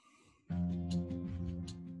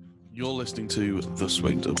You're listening to The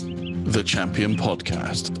Swingdom, the champion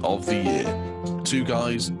podcast of the year. 2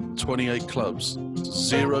 guys, 28 clubs,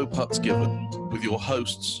 0 putts given, with your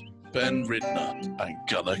hosts, Ben Ridner and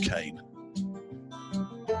Gunnar Kane.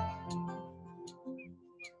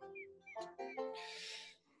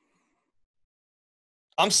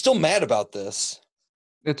 I'm still mad about this.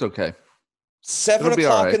 It's okay. 7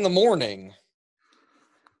 o'clock in the morning.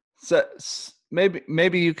 So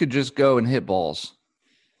maybe you could just go and hit balls.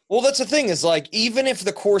 Well, that's the thing is, like, even if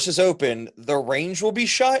the course is open, the range will be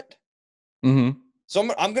shut. Mm-hmm.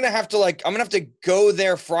 So I'm gonna have to go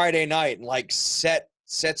there Friday night and like set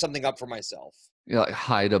something up for myself. Yeah, like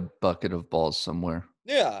hide a bucket of balls somewhere.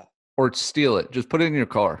 Yeah. Or steal it. Just put it in your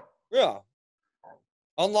car. Yeah.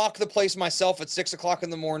 Unlock the place myself at 6 o'clock in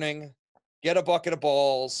the morning. Get a bucket of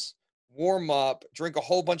balls. Warm up. Drink a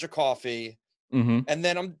whole bunch of coffee. Mm-hmm. And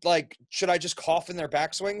then I'm like, should I just cough in their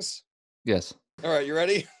backswings? Yes. All right, you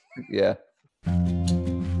ready? Yeah.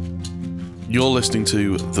 You're listening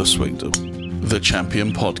to The Swingdom, the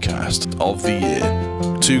champion podcast of the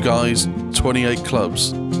year. 2 guys, 28 clubs,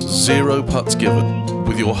 0 putts given,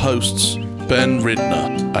 with your hosts, Ben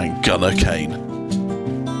Ridner and Gunnar Kane.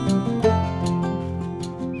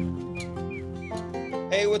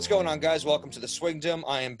 Hey, what's going on, guys? Welcome to The Swingdom.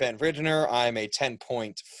 I am Ben Ridner. I'm a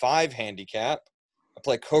 10.5 handicap. I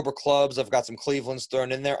play Cobra clubs. I've got some Clevelands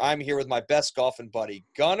thrown in there. I'm here with my best golfing buddy,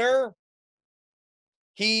 Gunnar.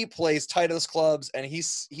 He plays Titleist clubs, and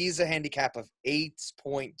he's a handicap of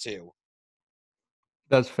 8.2.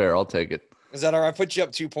 That's fair. I'll take it. Is that all right? I put you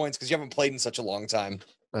up 2 points because you haven't played in such a long time.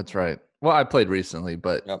 That's right. Well, I played recently,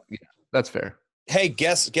 but Yep. Yeah, that's fair. Hey,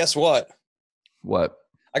 guess what? What?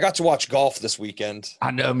 I got to watch golf this weekend.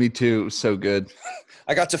 I know, me too. So good.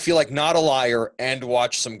 I got to feel like not a liar and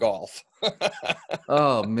watch some golf.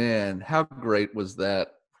 Oh, man. How great was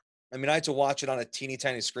that? I mean, I had to watch it on a teeny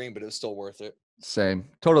tiny screen, but it was still worth it. Same.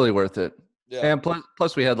 Totally worth it. Yeah. And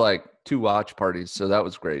plus we had like 2 watch parties, so that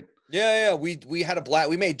was great. Yeah. We had a blast.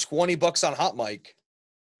 We made $20 on Hot Mic.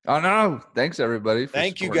 Oh, no. Thanks, everybody.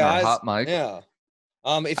 Thank you, supporting our guys. Hot Mic. Yeah.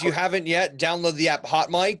 If you haven't yet, download the app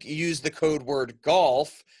Hot Mic. Use the code word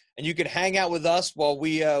golf, and you can hang out with us while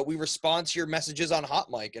we respond to your messages on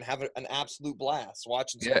Hot Mic and have an absolute blast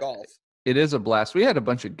watching some golf. It is a blast. We had a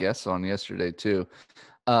bunch of guests on yesterday too.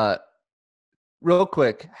 Real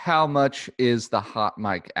quick, how much is the Hot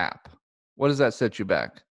Mic app? What does that set you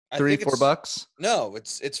back? $3-4? No,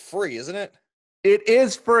 it's free, isn't it? It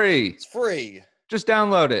is free. It's free. Just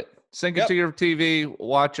download it. Sync it to your TV.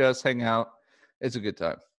 Watch us. Hang out. It's a good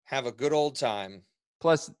time. Have a good old time.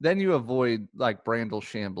 Plus, then you avoid like Brandel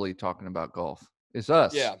Chambly talking about golf. It's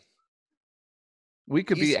us. Yeah. We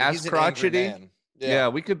could be as crotchety. Yeah,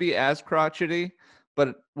 we could be as crotchety,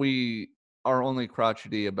 but we are only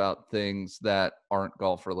crotchety about things that aren't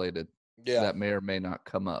golf related. Yeah. That may or may not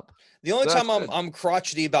come up. The only time I'm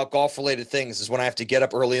crotchety about golf related things is when I have to get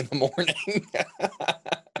up early in the morning.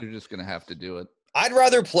 You're just gonna have to do it. I'd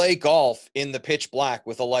rather play golf in the pitch black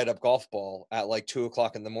with a light up golf ball at like 2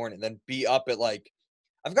 o'clock in the morning than be up at like,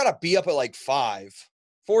 I've got to be up at like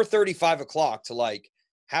 4:30, 5 o'clock to like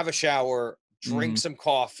have a shower, drink some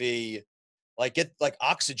coffee, like get like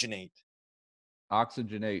oxygenate.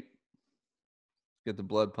 Get the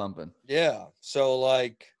blood pumping. Yeah. So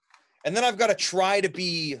like, and then I've got to try to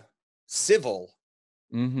be civil.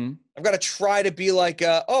 Mm-hmm. I've got to try to be like,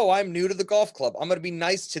 oh, I'm new to the golf club. I'm going to be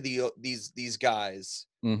nice to these guys.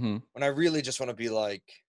 Mm-hmm. When I really just want to be like,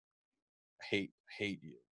 I hate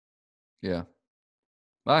you. Yeah.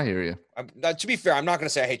 I hear you. To be fair, I'm not going to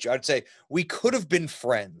say I hate you. I'd say we could have been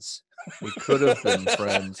friends. We could have been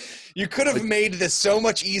friends. You could have made this so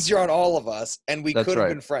much easier on all of us, and we could have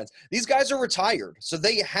been friends. These guys are retired, so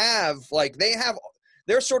they're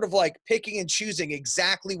sort of like picking and choosing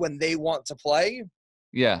exactly when they want to play.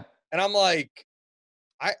 Yeah. And I'm like,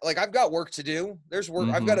 I've got work to do. There's work.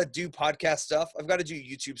 Mm-hmm. I've got to do podcast stuff. I've got to do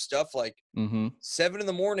YouTube stuff. Like 7 in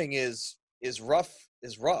the morning is rough.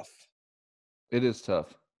 It is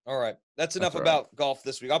tough. All right. That's enough about golf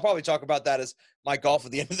this week. I'll probably talk about that as my golf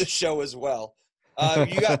at the end of the show as well.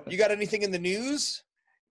 You got anything in the news?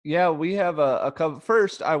 Yeah, we have a couple.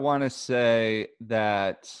 First, I want to say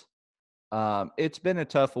that it's been a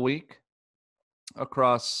tough week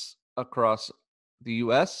across the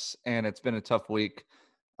U.S. and it's been a tough week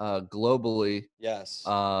globally. Yes.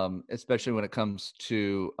 Especially when it comes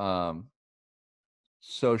to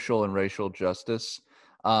social and racial justice.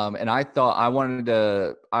 And I thought I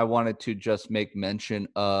wanted to just make mention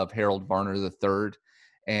of Harold Varner III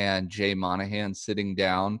and Jay Monahan sitting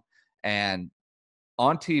down and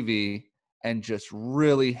on TV and just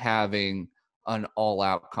really having an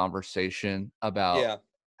all-out conversation about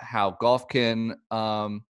how golf can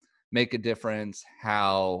make a difference,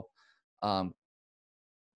 how the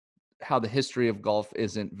history of golf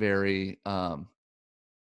isn't very No.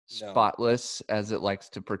 spotless as it likes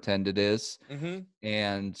to pretend it is. Mm-hmm.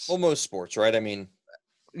 And Well, most sports, right? I mean,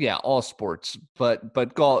 yeah, all sports, but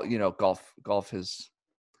golf, golf has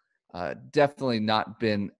definitely not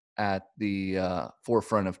been at the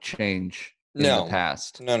forefront of change in the no.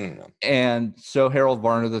 past. No. And so Harold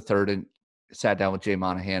Varner III and sat down with Jay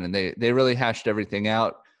Monahan, and they really hashed everything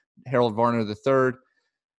out. Harold Varner III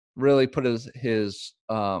really put his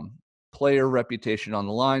player reputation on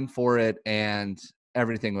the line for it, and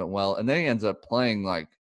everything went well. And then he ends up playing like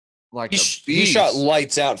a beast. He shot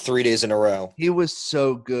lights out 3 days in a row. He was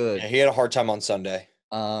so good. Yeah, he had a hard time on Sunday.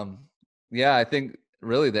 Yeah, I think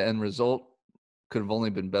really the end result could have only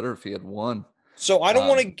been better if he had won. So I don't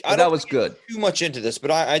want to. I don't that was good. Too much into this,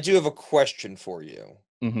 but I do have a question for you.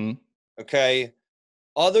 Mm-hmm. Okay,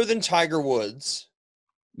 other than Tiger Woods,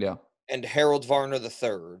 yeah, and Harold Varner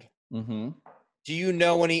III, mm-hmm. do you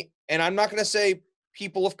know any? And I'm not going to say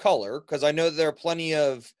people of color because I know there are plenty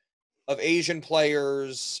of Asian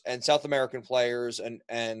players and South American players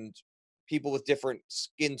and people with different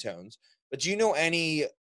skin tones. But do you know any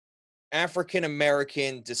African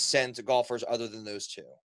American descent golfers other than those two?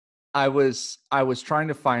 I was trying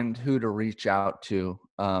to find who to reach out to,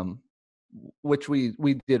 which we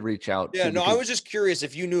did reach out Yeah, to. no, I was just curious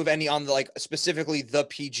if you knew of any on the specifically the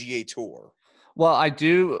PGA Tour. Well, I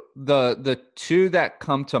do. The two that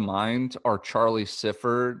come to mind are Charlie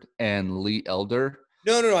Sifford and Lee Elder.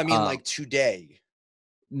 No. I mean today.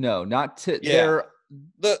 No, not to. Yeah.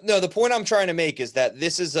 The point I'm trying to make is that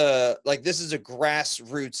this is a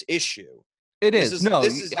grassroots issue. This is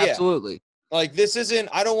absolutely. This isn't.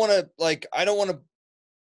 I don't want to.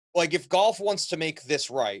 If golf wants to make this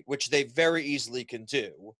right, which they very easily can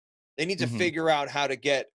do, they need to figure out how to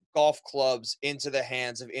get golf clubs into the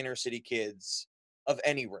hands of inner city kids of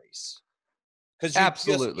any race. Because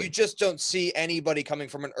you just don't see anybody coming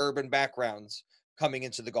from an urban background coming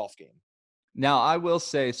into the golf game. Now, I will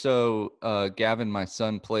say, so Gavin, my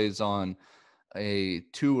son, plays on a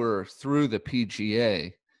tour through the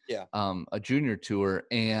PGA, a junior tour,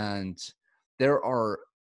 and there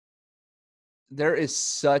is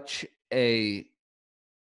such a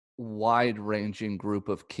wide-ranging group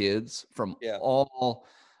of kids from all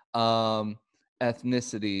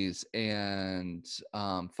ethnicities and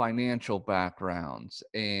financial backgrounds,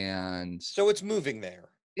 and so it's moving there.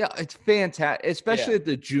 Yeah, it's fantastic, especially at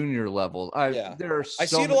the junior level. There are I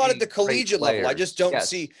see it a lot at the collegiate level. I just don't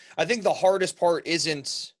see. I think the hardest part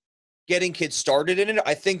isn't getting kids started in it.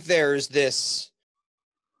 I think there's this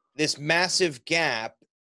massive gap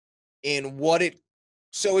in what it.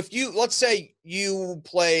 So if let's say you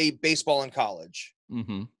play baseball in college,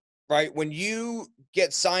 right? When you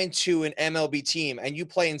get signed to an MLB team and you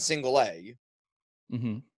play in single A,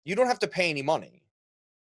 you don't have to pay any money.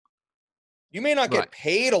 You may not get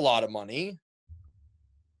paid a lot of money,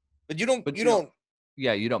 but you don't.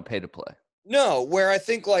 Yeah, you don't pay to play. No, where I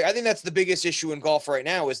think that's the biggest issue in golf right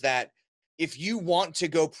now is that if you want to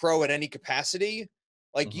go pro at any capacity,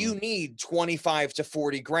 you need 25 to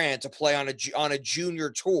 40 grand to play on a junior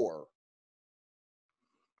tour.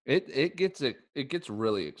 It gets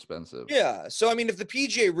really expensive. Yeah. So I mean, if the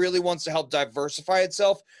PGA really wants to help diversify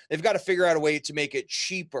itself, they've got to figure out a way to make it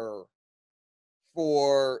cheaper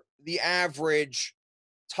for the average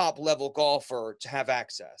top level golfer to have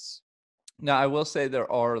access. Now, I will say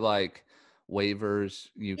there are waivers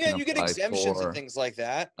you can you get exemptions and things like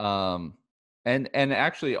that. And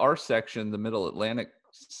actually our section, the Middle Atlantic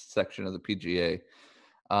section of the PGA,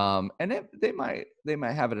 and they might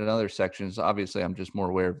have it in other sections. Obviously, I'm just more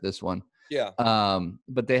aware of this one. Yeah.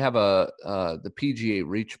 But they have the PGA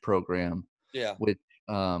Reach program. Yeah. Which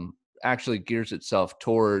actually gears itself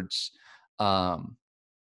towards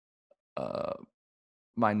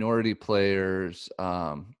minority players,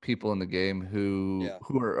 people in the game who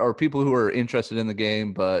are people who are interested in the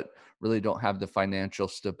game but really don't have the financial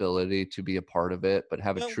stability to be a part of it, but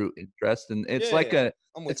have a true interest. And it's like an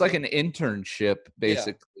internship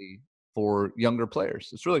basically for younger players.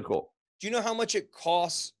 It's really cool. Do you know how much it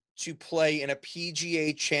costs to play in a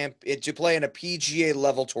PGA to play in a PGA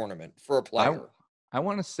level tournament for a player? I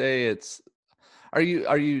want to say it's. Are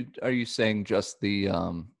you saying just the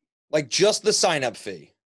just the sign up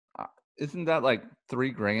fee? Isn't that like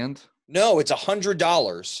 $3,000? No, it's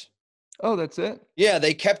 $100. Oh, that's it? Yeah,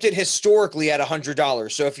 they kept it historically at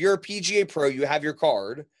 $100. So if you're a PGA pro, you have your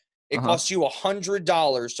card. It costs you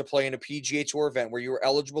 $100 to play in a PGA Tour event where you were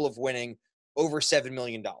eligible of winning over $7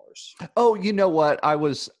 million. Oh, you know what?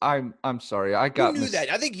 I'm sorry. I got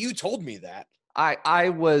that. I think you told me that.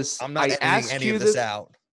 I'm not editing any of this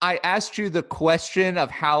out. I asked you the question of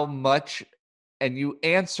how much, and you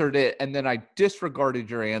answered it, and then I disregarded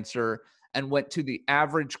your answer and went to the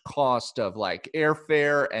average cost of like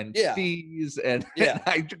airfare and fees, and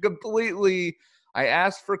I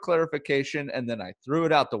asked for clarification, and then I threw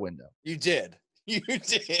it out the window. You did.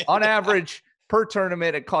 On average, per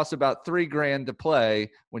tournament, it costs about $3,000 to play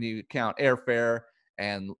when you count airfare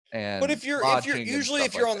and. But if you're on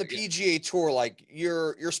the PGA Tour, like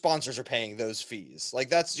your sponsors are paying those fees. Like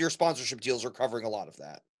that's your sponsorship deals are covering a lot of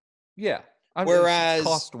that. Yeah. Whereas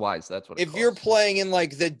cost-wise, that's what it costs. If you're playing in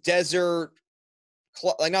like the desert,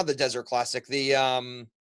 like not the Desert Classic, the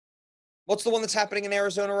what's the one that's happening in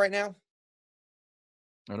Arizona right now?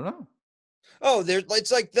 I don't know. Oh,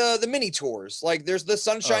 it's like the mini tours. Like there's the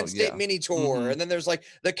Sunshine State mini tour, and then there's like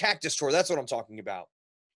the Cactus Tour. That's what I'm talking about.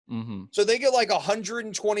 Mm-hmm. So they get like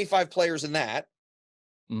 125 players in that.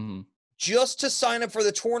 Mm-hmm. Just to sign up for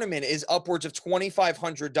the tournament is upwards of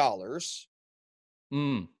 $2,500.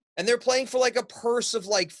 Mm. And they're playing for like a purse of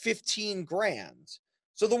like $15,000.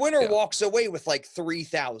 So the winner walks away with like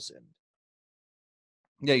 $3,000.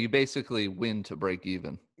 Yeah, you basically win to break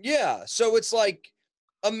even. Yeah, so it's like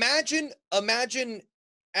imagine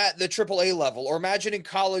at the AAA level, or imagine in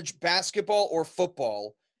college basketball or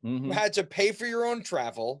football, you had to pay for your own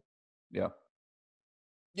travel. Yeah.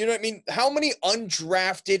 You know what I mean? How many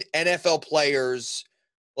undrafted NFL players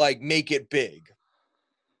like make it big?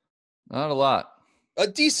 Not a lot. A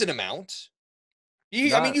decent amount.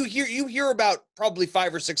 You hear about probably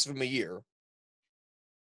 5 or 6 of them a year.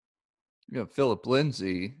 You know, Philip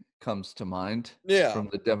Lindsay comes to mind. Yeah. From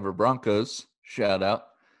the Denver Broncos. Shout out.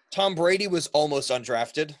 Tom Brady was almost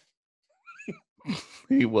undrafted.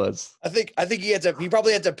 He was. I think he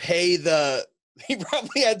probably had to pay the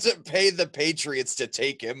Patriots to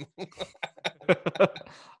take him.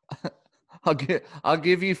 I'll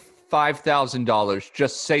give you $5,000.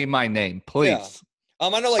 Just say my name, please. Yeah. I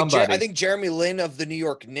know, like I think Jeremy Lin of the New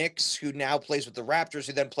York Knicks, who now plays with the Raptors,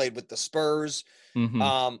 who then played with the Spurs.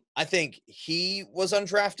 Mm-hmm. I think he was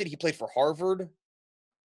undrafted. He played for Harvard.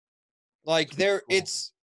 Like I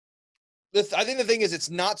think the thing is, it's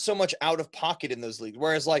not so much out of pocket in those leagues.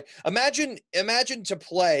 Whereas, like, imagine to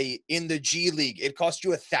play in the G League, it costs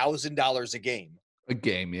you $1,000 a game. A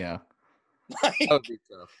game, yeah. Like, that would be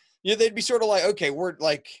tough. Yeah, they'd be sort of like, okay, we're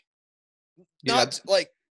like, not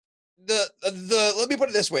like the. Let me put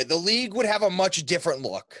it this way: the league would have a much different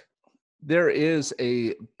look. There is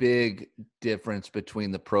a big difference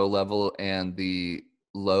between the pro level and the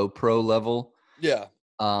low pro level. Yeah.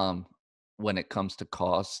 When it comes to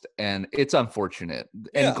cost, and it's unfortunate.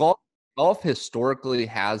 Yeah. And golf historically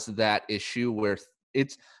has that issue where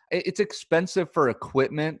it's expensive for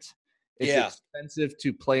equipment. It's expensive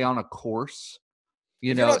to play on a course.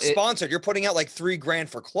 If you're not sponsored, you're putting out like $3,000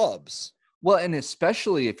 for clubs. Well, and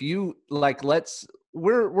especially if you like,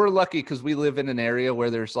 we're lucky because we live in an area where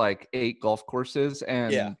there's like 8 golf courses,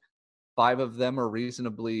 and 5 of them are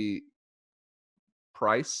reasonably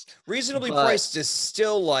priced. Priced is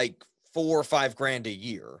still like $4,000 or $5,000 a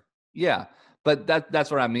year. Yeah, but that's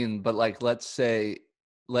what I mean. But like, let's say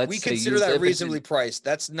we consider that reasonably priced.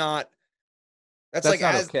 That's not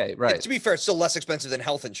okay, right? To be fair, it's still less expensive than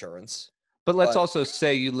health insurance. But let's also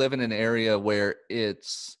say you live in an area where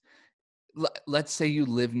let's say you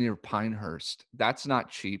live near Pinehurst. That's not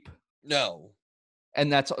cheap. No.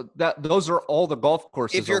 And those are all the golf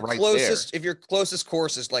courses. If your closest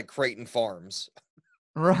course is like Creighton Farms,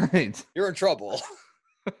 right, you're in trouble.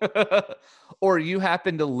 Or you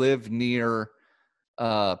happen to live near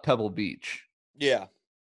Pebble Beach. Yeah.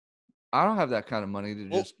 I don't have that kind of money to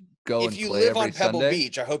just go and play. If you live on Pebble Sunday.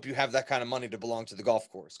 Beach, I hope you have that kind of money to belong to the golf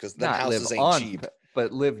course, because the houses ain't cheap.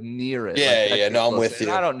 But live near it. Yeah, no, I'm with you.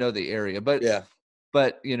 And I don't know the area, but yeah.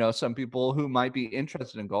 But you know, some people who might be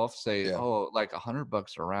interested in golf say, "Oh, like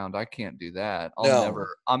 $100 a round, I can't do that.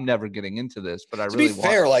 I'm never getting into this." But to be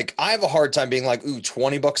fair, like I have a hard time being like, "Ooh,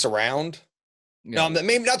 $20 a round." Yeah. No,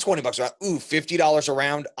 maybe not $20 a round. Ooh, $50 a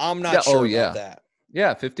round. I'm not sure about that.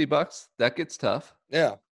 Yeah, $50. That gets tough.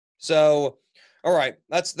 Yeah. So, all right,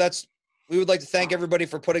 that's. We would like to thank everybody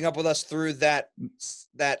for putting up with us through that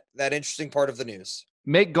interesting part of the news.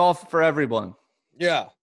 Make golf for everyone. Yeah.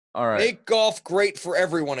 All right. Make golf great for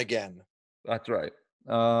everyone again. That's right.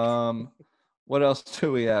 What else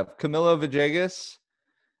do we have? Camilo Villegas.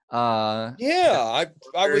 Yeah,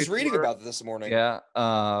 I was reading about it this morning. Yeah.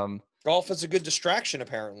 Golf is a good distraction,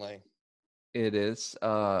 apparently. It is.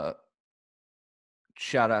 Shout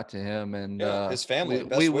out to him and his family.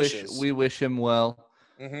 We wish him well.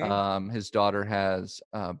 Mm-hmm. His daughter has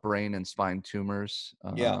brain and spine tumors.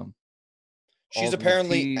 She's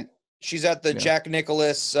apparently She's at the Yeah. Jack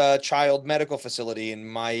Nicklaus Child Medical Facility in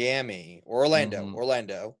Miami or Orlando. Mhm.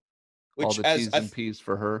 Orlando. All Which the T's and P's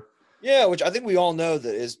for her. Yeah, which I think we all know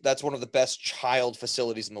that's one of the best child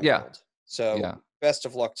facilities in the Yeah. world. So Yeah. best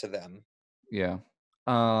of luck to them. Yeah.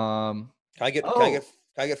 Can I get Oh,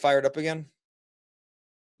 fired up again?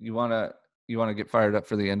 you wanna get fired up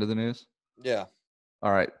for the end of the news? Yeah.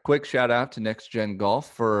 All right. Quick shout out to Next Gen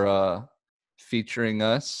Golf for featuring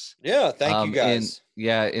us. Yeah, thank you guys.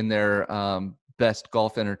 In their best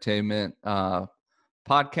golf entertainment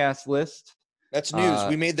podcast list. That's news.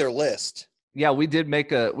 We made their list. Yeah, we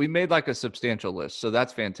made like a substantial list. So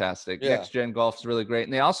that's fantastic. Yeah. Next Gen Golf's really great.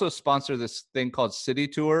 And they also sponsor this thing called City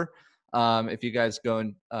Tour. If you guys go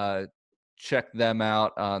and check them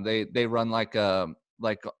out, they run like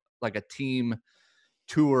a team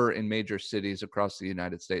tour in major cities across the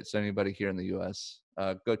United States. So anybody here in the US,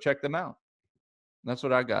 go check them out. That's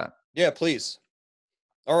what I got. Yeah, please.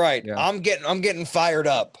 All right. Yeah. I'm getting fired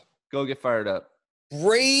up. Go get fired up.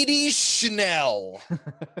 Brady Schnell.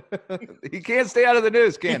 He can't stay out of the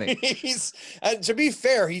news, can he? He's to be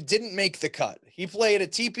fair, he didn't make the cut. He played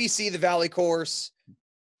at TPC, the Valley Course,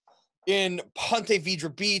 in Ponte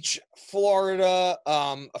Vedra Beach, Florida.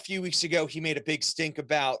 A few weeks ago, he made a big stink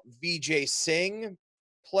about Vijay Singh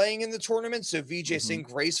playing in the tournament. So Vijay Singh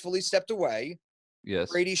gracefully stepped away.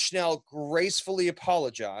 Yes. Brady Schnell gracefully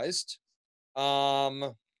apologized.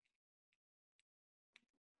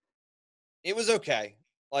 It was okay.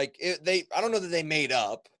 Like I don't know that they made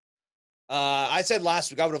up. I said last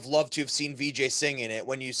week I would have loved to have seen Vijay Singh in it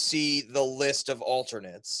when you see the list of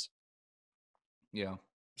alternates. Yeah.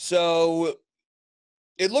 So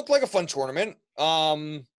it looked like a fun tournament.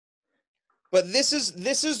 But this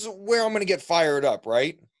is where I'm going to get fired up,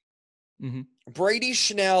 right? Mm-hmm. Brady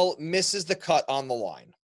Schnell misses the cut on the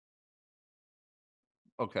line.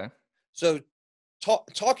 Okay. So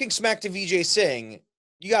talking smack to Vijay Singh,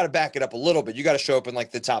 you got to back it up a little bit. You got to show up in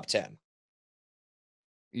like the top 10.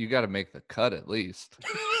 You got to make the cut at least.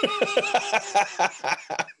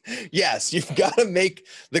 Yes, you've got to make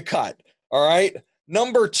the cut. All right.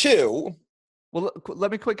 Number 2. Well,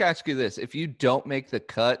 let me quick ask you this. If you don't make the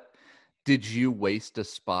cut, did you waste a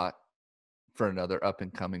spot for another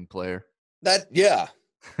up-and-coming player? That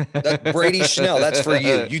Brady Schnell, that's for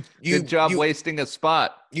you. Good job wasting a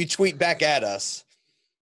spot. You tweet back at us.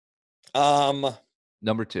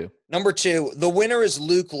 Number 2. The winner is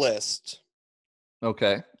Luke List.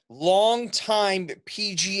 Okay. Long-time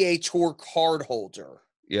PGA Tour card holder.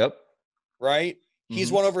 Yep. Right?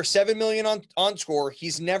 He's won over 7 million on tour.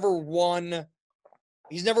 He's never won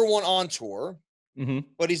on tour.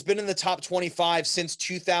 But he's been in the top 25 since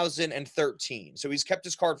 2013. So he's kept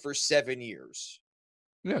his card for 7 years.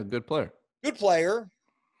 Yeah, good player. Good player.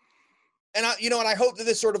 And I hope that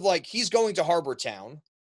this sort of like he's going to Harbor Town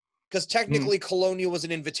because technically Colonial was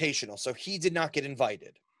an invitational, so he did not get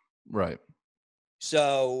invited. Right.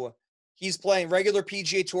 So he's playing regular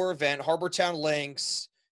PGA Tour event, Harbor Town Links,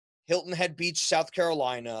 Hilton Head Beach, South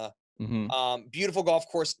Carolina. Beautiful golf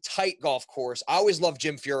course, tight golf course. I always love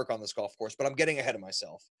Jim Furyk on this golf course, but I'm getting ahead of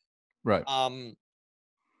myself. Right.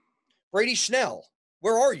 Brady Schnell,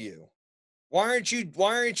 where are you? Why aren't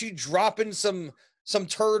you dropping some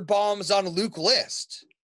turd bombs on Luke List?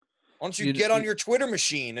 Why don't you get on your Twitter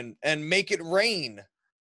machine and make it rain?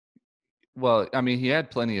 Well, I mean, he had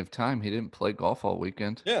plenty of time. He didn't play golf all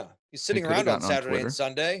weekend. Yeah, he's sitting around on Saturday and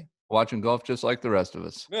Sunday, watching golf just like the rest of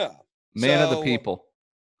us. Yeah, man of the people.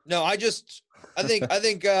 No, I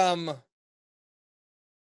think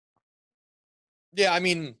yeah, I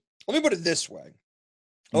mean, let me put it this way.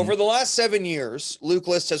 Over the last 7 years, Luke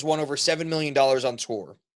List has won over $7 million on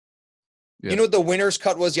tour. Yeah. You know what the winner's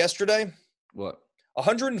cut was yesterday? What?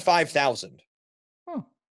 $105,000. Huh.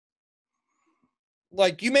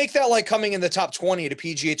 Like, you make that like coming in the top 20 at a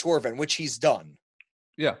PGA Tour event, which he's done.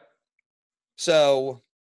 Yeah. So,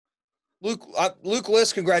 Luke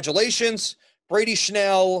List, congratulations. Brady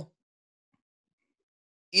Schnell,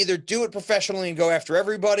 either do it professionally and go after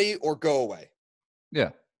everybody or go away.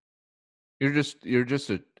 Yeah. You're just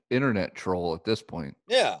an internet troll at this point.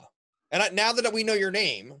 Yeah. And now that we know your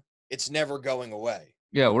name, it's never going away.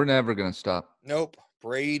 Yeah, we're never going to stop. Nope.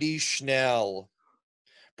 Brady Schnell.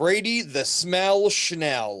 Brady the Smell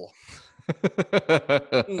Schnell.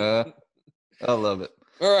 I love it.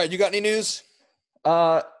 All right, you got any news?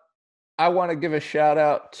 I want to give a shout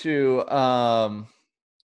out to Ryan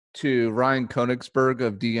Koenigsberg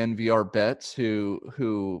of DNVR Bets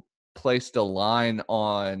who placed a line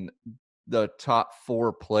on the top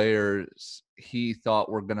 4 players he thought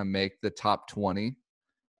were going to make the top 20.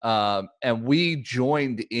 And we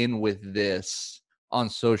joined in with this on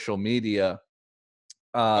social media.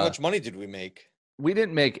 How much money did we make? We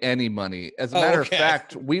didn't make any money. As a matter of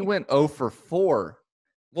fact, we went 0 for 4.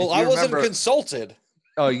 Well, I wasn't consulted.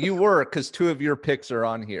 Oh, you were, because 2 of your picks are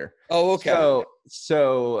on here. Oh, okay.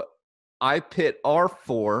 So I pit our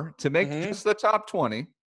 4 to make just the top 20.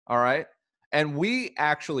 All right. And we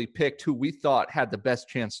actually picked who we thought had the best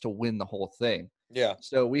chance to win the whole thing. Yeah.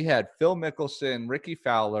 So we had Phil Mickelson, Ricky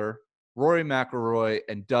Fowler, Rory McIlroy,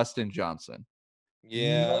 and Dustin Johnson.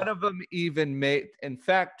 Yeah. None of them even made. In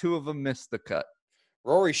fact, 2 of them missed the cut.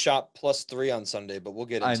 Rory shot +3 on Sunday, but we'll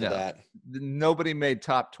get into that. Nobody made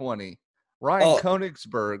top 20. Ryan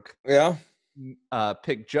Koenigsberg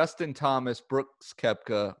picked Justin Thomas, Brooks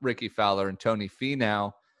Koepka, Ricky Fowler, and Tony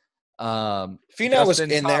Finau. Finau was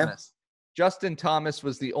in there. Justin Thomas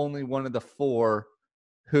was the only one of the 4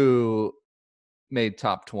 who made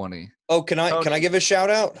top 20. Oh, can I give a shout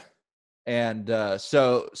out? And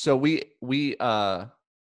so we ate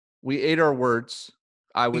our words.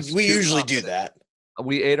 We usually do that.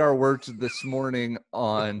 We ate our words this morning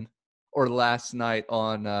last night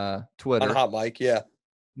on Twitter. On Hot Mic, yeah.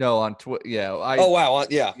 No, on Twitter. Yeah.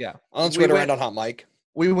 Yeah. On Twitter and on Hot Mic.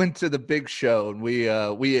 We went to the big show and we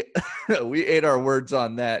ate our words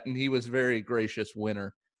on that, and he was very gracious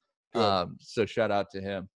winner. So shout out to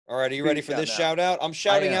him. All right, are you ready for this shout out? I'm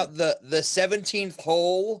shouting out the 17th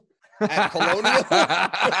hole at Colonial,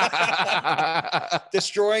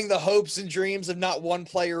 destroying the hopes and dreams of not one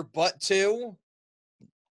player but 2.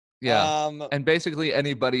 Yeah, and basically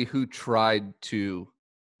anybody who tried to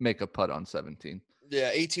make a putt on 17.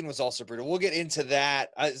 Yeah, 18 was also brutal. We'll get into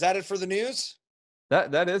that. Is that it for the news?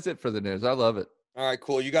 That is it for the news. I love it. All right,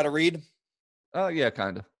 cool. You got to read? Oh, yeah,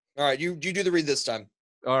 kind of. All right, you do the read this time.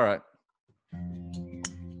 All right.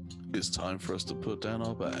 It's time for us to put down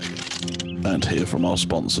our bag and hear from our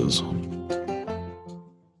sponsors.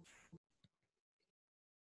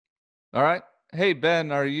 All right. Hey,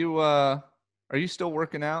 Ben, are you still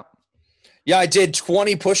working out? Yeah, I did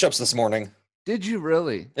 20 push-ups this morning. Did you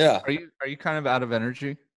really? Yeah. Are you kind of out of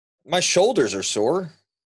energy? My shoulders are sore.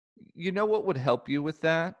 You know what would help you with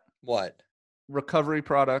that? What? Recovery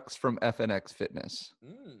products from FNX Fitness.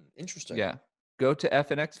 Interesting. Yeah. Go to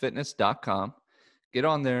fnxfitness.com. Get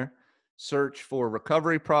on there. Search for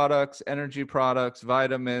recovery products, energy products,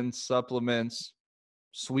 vitamins, supplements,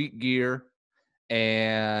 sweet gear,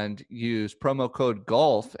 and use promo code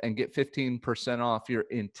GOLF and get 15% off your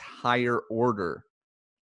entire order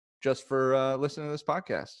just for listening to this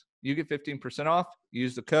podcast. You get 15% off.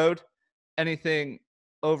 Use the code. Anything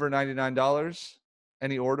over $99,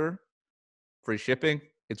 any order, free shipping.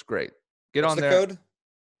 It's great. What's on there. Code?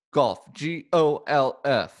 GOLF.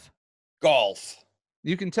 GOLF. Golf.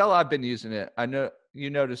 You can tell I've been using it. I know you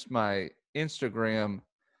noticed my Instagram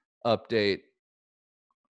update.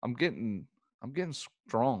 I'm getting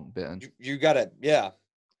strong, Ben. You got it. Yeah.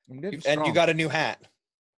 I'm getting strong. And you got a new hat.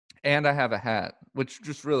 And I have a hat, which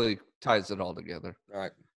just really ties it all together. All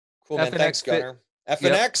right. Cool, man. Thanks, Gunnar.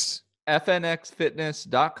 FNX? Yep.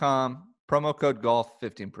 FNXfitness.com. Promo code GOLF,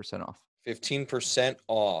 15% off. 15%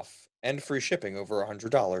 off. And free shipping over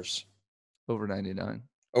 $100. Over 99.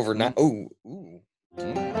 Over nine. Ooh.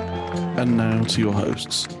 And now to your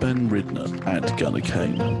hosts, Ben Ridner and Gunnar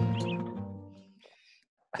Kane.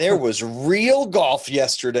 There was real golf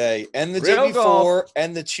yesterday, and the day before,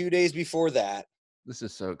 and the 2 days before that. This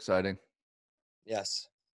is so exciting. Yes.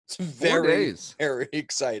 It's 4 days. Very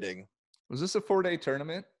exciting. Was this a 4-day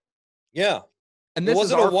tournament? Yeah. And this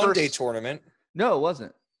wasn't a one-day tournament. No, it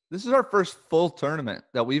wasn't. This is our first full tournament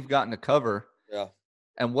that we've gotten to cover. Yeah.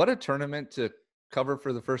 And what a tournament to cover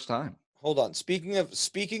for the first time. Hold on. Speaking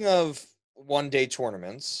of one-day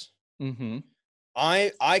tournaments,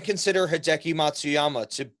 I consider Hideki Matsuyama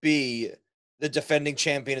to be the defending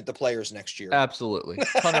champion at the Players next year. Absolutely.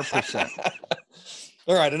 100%.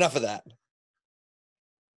 All right, enough of that.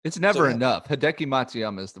 It's never enough. Hideki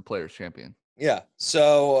Matsuyama is the Players champion. Yeah.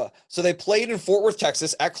 So they played in Fort Worth,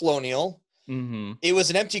 Texas at Colonial. It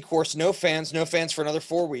was an empty course, no fans for another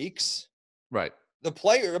 4 weeks. Right. The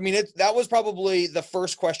player, I mean, that was probably the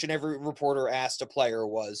first question every reporter asked a player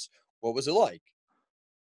was, what was it like?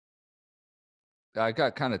 I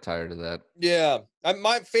got kind of tired of that. Yeah.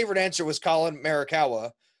 My favorite answer was Colin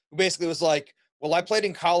Marikawa, who basically was like, well, I played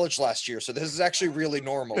in college last year, so this is actually really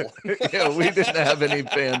normal. Yeah, we didn't have any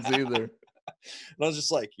fans either. And I was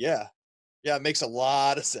just like, yeah, it makes a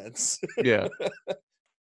lot of sense. Yeah.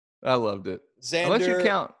 I loved it. Xander, unless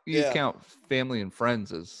you count family and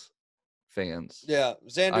friends as fans. Yeah.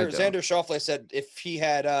 Xander Schauffele said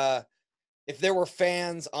if there were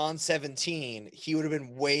fans on 17, he would have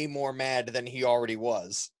been way more mad than he already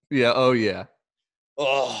was. Yeah. Oh, yeah.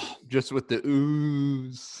 Oh, just with the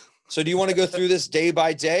ooze. So do you want to go through this day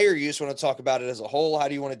by day, or you just want to talk about it as a whole? How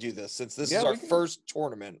do you want to do this, since this is our first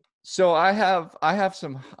tournament? So I have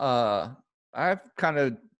some I have kind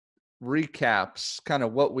of recaps, kind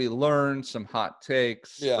of what we learned, some hot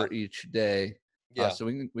takes for each day. So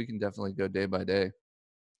we can definitely go day by day.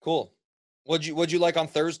 Cool. What'd you like on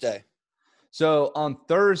Thursday? So on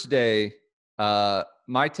Thursday, my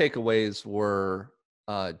takeaways were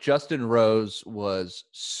Justin Rose was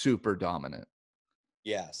super dominant.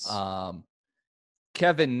 Yes.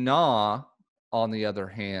 Kevin Na, on the other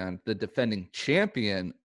hand, the defending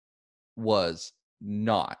champion, was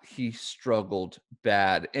not. He struggled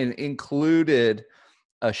bad and included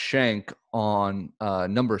a shank on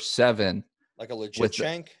number 7. Like a legit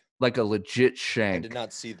shank? Like a legit shank. I did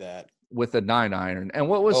not see that. With a 9-iron. And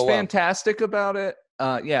what was fantastic about it,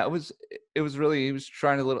 it was really, he was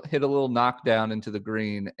trying to hit a little knockdown into the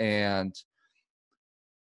green, and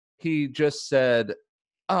he just said,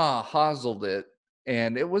 hoselled it,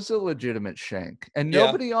 and it was a legitimate shank. And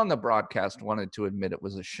nobody on the broadcast wanted to admit it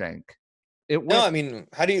was a shank. No, I mean,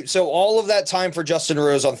 so all of that time for Justin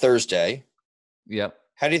Rose on Thursday. Yep.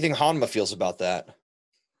 How do you think Hanma feels about that?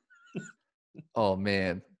 Oh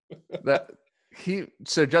man.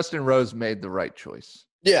 So Justin Rose made the right choice.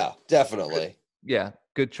 Yeah, definitely.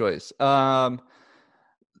 Good choice. The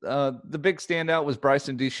big standout was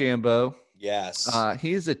Bryson DeChambeau. Yes.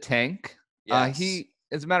 He's a tank. Yes.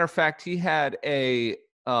 As a matter of fact, he had I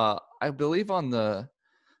believe on the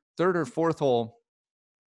 3rd or 4th hole,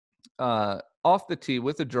 off the tee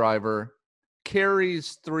with a driver,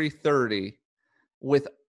 carries 330 with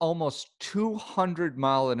almost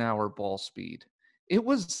 200-mile-an-hour ball speed. It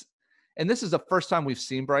was, and this is the first time we've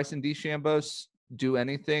seen Bryson DeChambeau do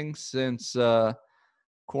anything since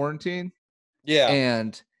quarantine. Yeah.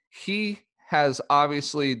 And he has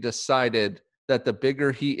obviously decided that the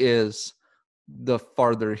bigger he is, the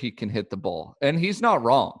farther he can hit the ball. And he's not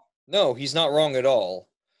wrong. No, he's not wrong at all.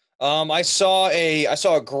 I saw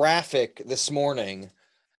a graphic this morning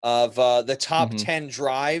of the top 10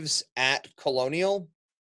 drives at Colonial.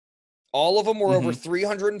 All of them were over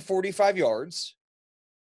 345 yards,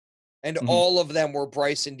 and all of them were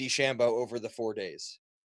Bryson DeChambeau over the 4 days.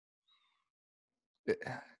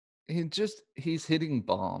 He's hitting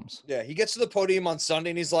bombs. Yeah, he gets to the podium on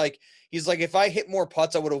Sunday, and he's like, if I hit more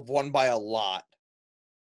putts, I would have won by a lot.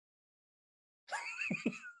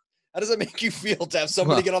 How does it make you feel to have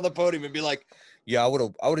somebody get on the podium and be like, yeah, I would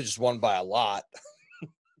have just won by a lot?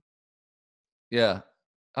 Yeah.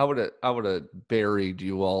 I would have buried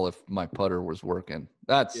you all if my putter was working.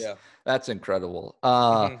 That's incredible.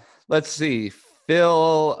 Let's see.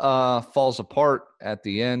 Phil falls apart at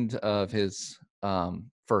the end of his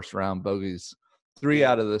first round, bogeys 3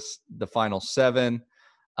 out of the final 7.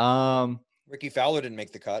 Ricky Fowler didn't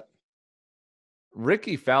make the cut.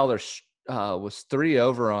 Ricky Fowler was 3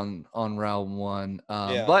 over on round 1.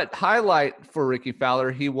 But highlight for Ricky Fowler,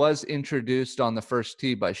 he was introduced on the first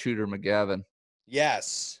tee by Shooter McGavin.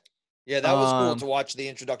 Yes. Yeah, that was cool to watch the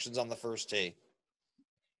introductions on the first tee.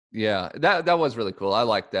 Yeah, that was really cool. I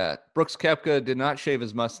like that. Brooks Koepka did not shave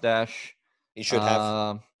his mustache. He should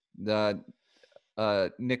have.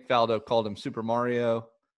 Nick Faldo called him Super Mario.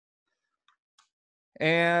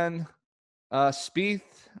 And Spieth,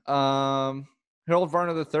 Harold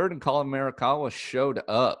Varner III and Colin Morikawa showed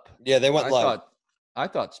up. Yeah, they went live. I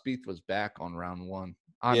thought Spieth was back on round 1.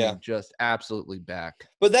 I mean, just absolutely back.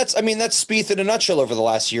 But that's Spieth in a nutshell over the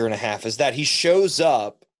last year and a half, is that he shows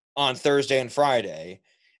up on Thursday and Friday,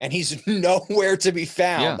 and he's nowhere to be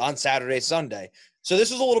found on Saturday, Sunday. So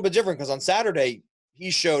this was a little bit different, because on Saturday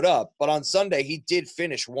he showed up, but on Sunday he did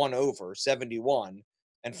finish 1 over 71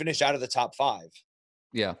 and finished out of the top 5.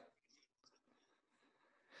 Yeah.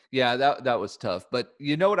 Yeah, that was tough. But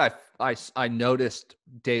you know what I noticed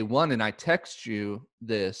day 1, and I text you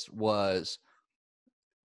this, was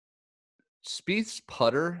Spieth's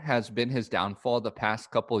putter has been his downfall the past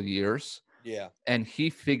couple of years. Yeah. And he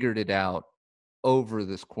figured it out over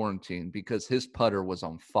this quarantine because his putter was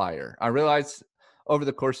on fire. I realized over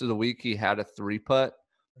the course of the week he had a 3-putt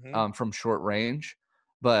from short range.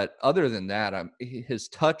 But other than that, his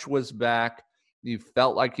touch was back. You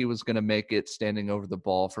felt like he was going to make it standing over the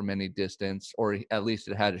ball from any distance, or at least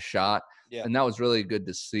it had a shot. Yeah. And that was really good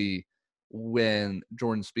to see when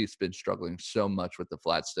Jordan Spieth's been struggling so much with the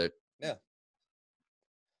flat stick. Yeah.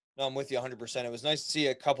 No, I'm with you 100%. It was nice to see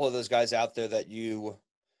a couple of those guys out there that you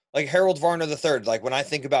like. Harold Varner III. Like, when I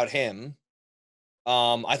think about him,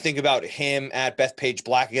 I think about him at Bethpage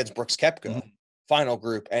Black against Brooks Koepka final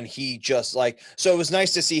group, and he just so it was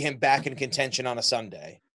nice to see him back in contention on a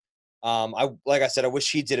Sunday. Like I said, I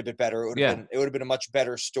wish he did a bit better. It would have been a much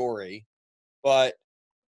better story. But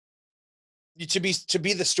to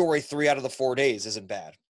be the story 3 out of the 4 days isn't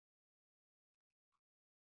bad.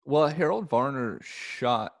 Well, Harold Varner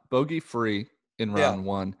shot bogey free in round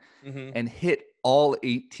one and hit all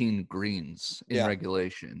 18 greens in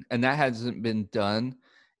regulation. And that hasn't been done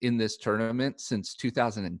in this tournament since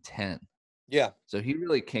 2010. Yeah. So he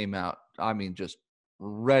really came out, I mean, just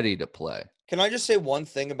ready to play. Can I just say one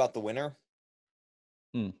thing about the winner?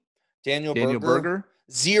 Daniel Berger?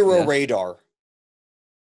 Zero radar.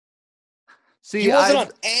 See, he wasn't on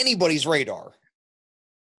anybody's radar.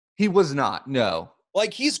 He was not, no.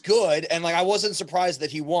 Like, he's good, and like I wasn't surprised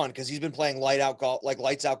that he won because he's been playing lights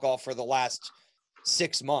out golf for the last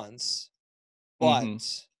 6 months. But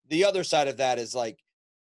the other side of that is like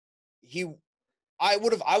I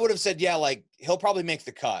would have said, yeah, like he'll probably make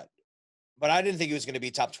the cut, but I didn't think he was going to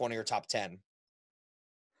be top 20 or top 10.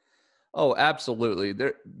 Oh, absolutely.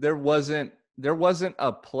 There wasn't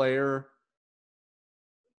a player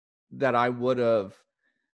that I would have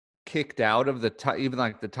kicked out of the top, even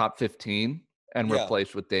like the top 15 and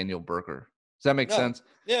replaced with Daniel Berger. Does that make sense?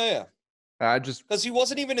 Yeah. I just, because he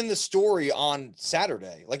wasn't even in the story on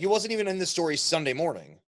Saturday. Like, he wasn't even in the story Sunday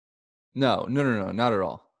morning. No, not at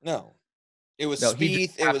all. No, it was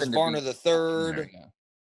Spieth. It was Varner the third.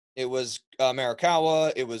 It was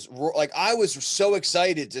Morikawa. It was like, I was so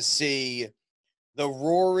excited to see the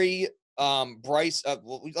Rory Bryce.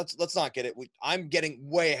 Well, let's not get it. I'm getting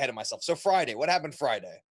way ahead of myself. So Friday, what happened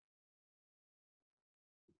Friday?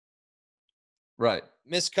 Right.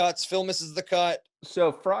 Miscuts. Phil misses the cut.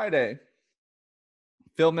 So Friday,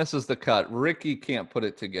 Phil misses the cut. Ricky can't put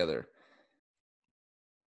it together.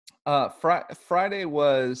 Friday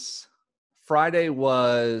was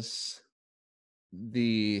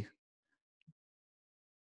the.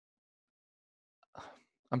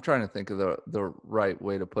 I'm trying to think of the right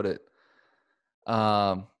way to put it.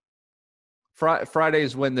 Friday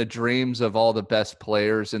is when the dreams of all the best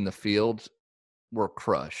players in the field were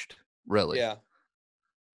crushed. Really. Yeah.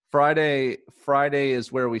 Friday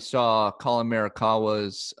is where we saw Colin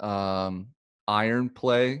Morikawa's iron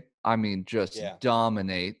play. I mean, just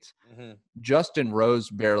dominate. Justin Rose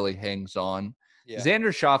barely hangs on. Xander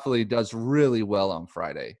Schauffele does really well on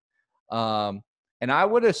Friday. And I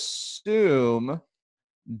would assume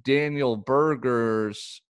Daniel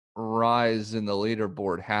Berger's rise in the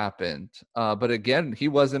leaderboard happened. But again, he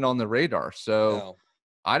wasn't on the radar. So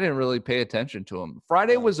I didn't really pay attention to him.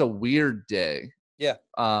 Friday was a weird day. Yeah.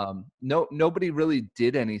 Nobody really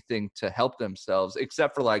did anything to help themselves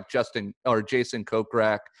except for like Jason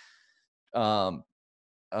Kokrak, Harold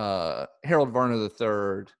Varner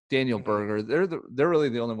III, Daniel Berger. They're really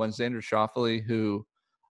the only ones, Xander Schauffele, who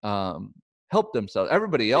helped themselves.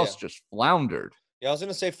 Everybody else just floundered. Yeah, I was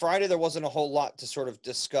going to say Friday there wasn't a whole lot to sort of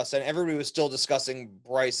discuss, and everybody was still discussing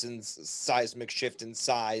Bryson's seismic shift in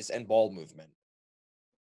size and ball movement.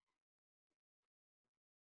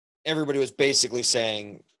 Everybody was basically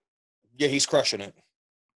saying, yeah, he's crushing it.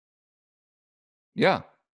 Yeah.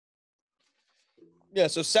 Yeah,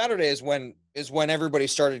 so Saturday is when everybody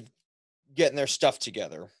started getting their stuff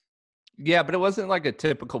together. Yeah, but it wasn't like a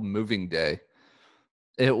typical moving day.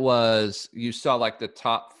 It was, you saw like the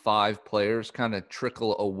top 5 players kind of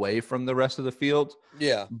trickle away from the rest of the field.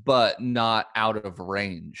 Yeah. But not out of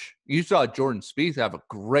range. You saw Jordan Spieth have a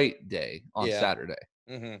great day on Saturday.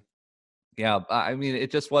 Yeah, I mean,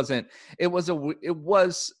 it just wasn't. It was.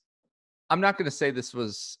 I'm not going to say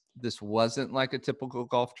this wasn't like a typical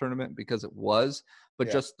golf tournament because it was, but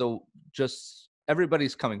just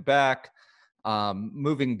everybody's coming back.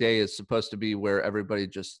 Moving day is supposed to be where everybody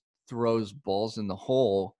just throws balls in the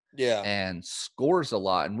hole, and scores a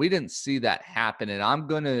lot, and we didn't see that happen. And I'm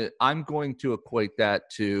going to equate that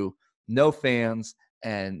to no fans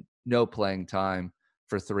and no playing time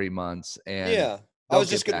for 3 months, and I was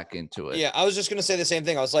just back into it. Yeah, I was just going to say the same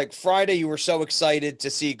thing. I was like, Friday, you were so excited to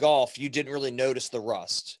see golf, you didn't really notice the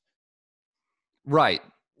rust. Right.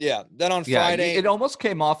 Yeah. Then on Friday, it almost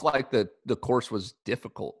came off like the course was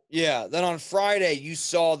difficult. Yeah. Then on Friday, you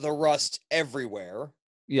saw the rust everywhere.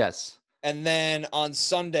 Yes. And then on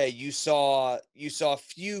Sunday, you saw a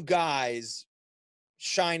few guys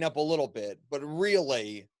shine up a little bit, but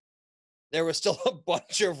really, there was still a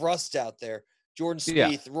bunch of rust out there. Jordan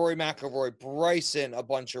Spieth, Rory McIlroy, Bryson, a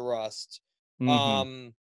bunch of rust.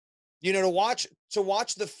 To watch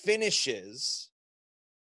the finishes,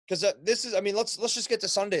 because this is, I mean, let's just get to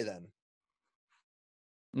Sunday then.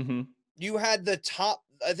 You had the top,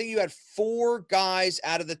 I think you had 4 guys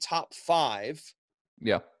out of the top 5.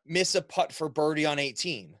 Yeah. Miss a putt for birdie on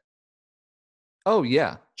 18. Oh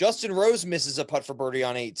yeah. Justin Rose misses a putt for birdie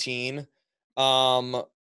on 18. Colin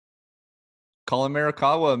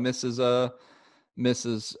Morikawa misses a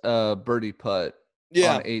misses a birdie putt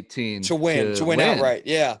Yeah. on 18 To win outright.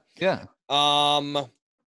 Yeah. Yeah.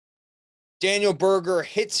 Daniel Berger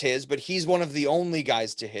hits his, but he's one of the only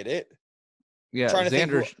guys to hit it. Yeah. Trying to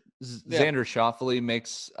think Xander Schauffele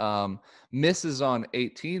makes misses on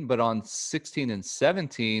 18, but on 16 and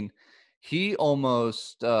 17, he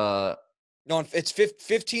almost no, it's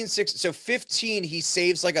 15, 6. So 15, he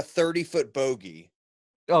saves like a 30-foot bogey.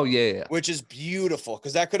 Oh, yeah. Which is beautiful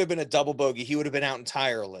because that could have been a double bogey. He would have been out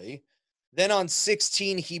entirely. Then on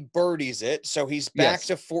 16, he birdies it. So he's back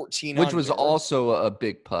to 14 which under. was also a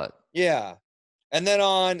big putt. Yeah. And then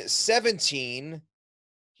on 17,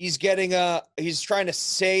 he's trying to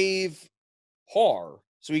save par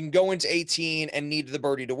so he can go into 18 and need the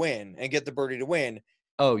birdie to win and get the birdie to win.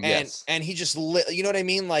 Oh, yes. And he just you know what I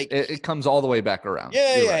mean? Like it comes all the way back around.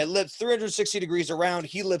 Yeah, yeah. Right. It lips 360 degrees around.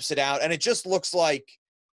 He lips it out, and it just looks like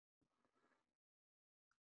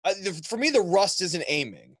for me, the rust isn't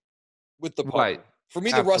aiming with the putt. Right. For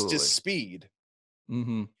me, the rust is speed.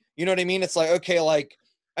 Mm-hmm. You know what I mean? It's like, okay, like,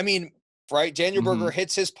 I mean, right? Daniel Berger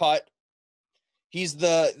hits his putt. He's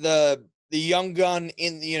the young gun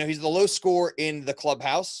he's the low score in the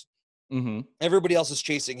clubhouse. Mm-hmm. Everybody else is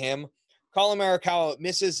chasing him. Colin Morikawa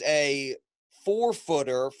misses a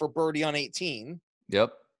 4-footer for birdie on 18.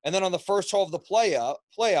 Yep. And then on the first hole of the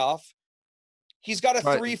playoff, he's got a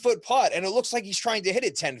 3-foot putt, and it looks like he's trying to hit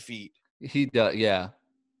it 10 feet. He does, yeah.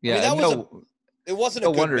 Yeah, I mean, it wasn't a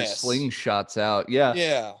good wonder miss. Slingshots out, yeah.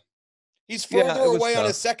 Yeah. He's further away on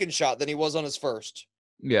his second shot than he was on his first.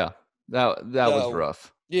 Yeah, that was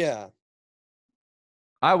rough. Yeah.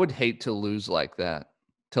 I would hate to lose like that,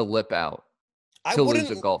 to lip out, to lose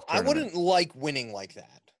a golf tournament. I wouldn't like winning like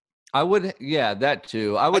that. I would, yeah, that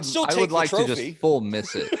too. I would like to just full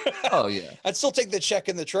miss it. Oh yeah. I'd still take the check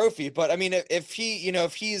and the trophy, but I mean, if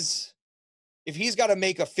he's got to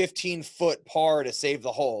make a 15-foot par to save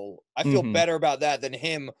the hole, I feel better about that than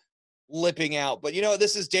him lipping out. But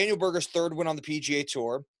this is Daniel Berger's third win on the PGA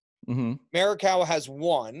Tour. Mm-hmm. Morikawa has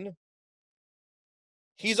won.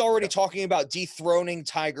 He's already talking about dethroning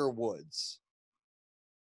Tiger Woods.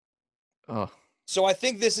 Oh. So I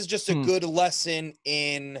think this is just a good lesson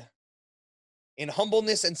in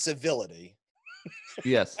humbleness and civility.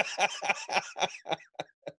 Yes.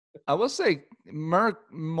 I will say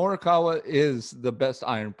Morikawa is the best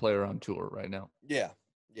iron player on tour right now. Yeah,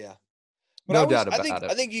 yeah. But no doubt about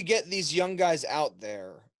it. I think you get these young guys out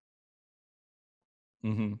there.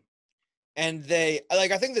 Mm-hmm. And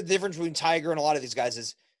I think the difference between Tiger and a lot of these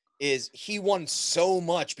guys is he won so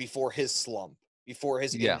much before his slump, before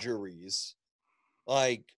his injuries.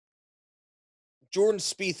 Like Jordan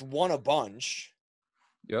Spieth won a bunch.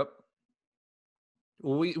 Yep.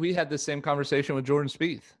 We had the same conversation with Jordan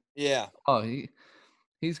Spieth. Yeah. Oh,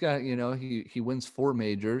 he's got, he wins 4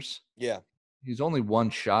 majors. Yeah. He's only one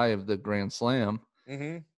shy of the Grand Slam.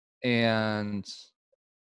 Mm-hmm.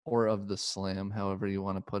 Or of the Slam, however you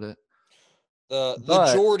want to put it.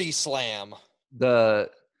 The Geordie Slam. The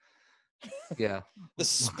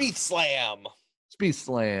Spieth Slam. Spieth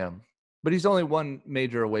Slam. But he's only one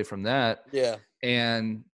major away from that. Yeah.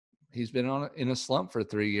 And he's been in a slump for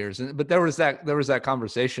 3 years. But there was that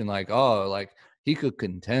conversation like he could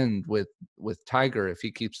contend with Tiger if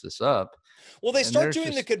he keeps this up. Well, they start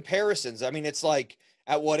doing the comparisons. I mean, it's like,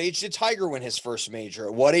 at what age did Tiger win his first major?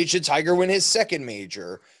 At what age did Tiger win his second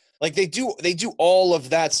major? Like they do all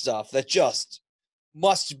of that stuff that just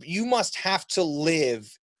you must have to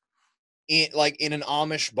live in an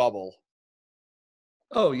Amish bubble.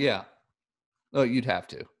 Oh yeah. Oh, you'd have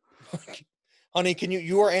to. Honey,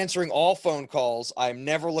 you are answering all phone calls. I'm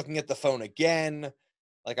never looking at the phone again.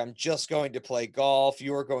 Like, I'm just going to play golf.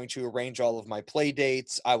 You are going to arrange all of my play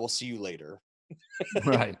dates. I will see you later.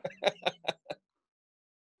 Right.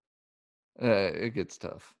 It gets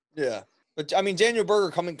tough. Yeah. But, I mean, Daniel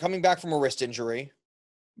Berger coming back from a wrist injury.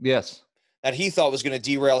 Yes. That he thought was going to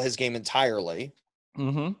derail his game entirely.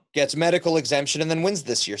 Mm-hmm. Gets medical exemption and then wins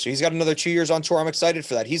this year. So he's got another 2 years on tour. I'm excited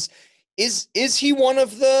for that. Is he one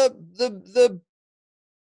of the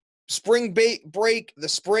spring break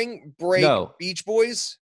Beach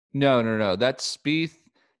Boys? No. That's Spieth,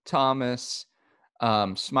 Thomas,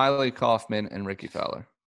 Smiley Kaufman, and Ricky Fowler.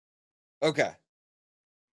 Okay.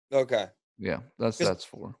 Yeah, that's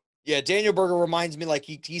 4. Yeah, Daniel Berger reminds me like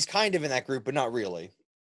he's kind of in that group, but not really.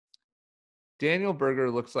 Daniel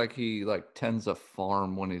Berger looks like he tends a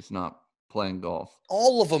farm when he's not playing golf.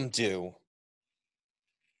 All of them do.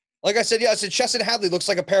 Like I said, Chesson Hadley looks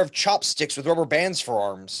like a pair of chopsticks with rubber bands for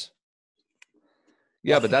arms.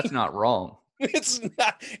 Yeah, but that's not wrong. It's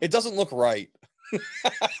not. It doesn't look right.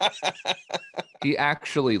 He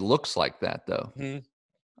actually looks like that, though. Mm-hmm.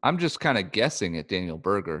 I'm just kind of guessing at Daniel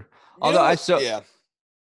Berger. You Although know what? Yeah.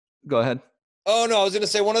 Go ahead. Oh, no, I was going to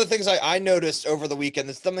say one of the things I noticed over the weekend,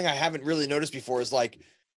 that's something I haven't really noticed before, is like,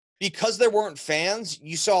 because there weren't fans,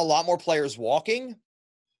 you saw a lot more players walking.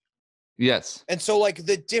 Yes. And so, like,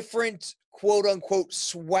 the different quote unquote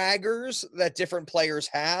swaggers that different players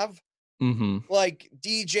have, like,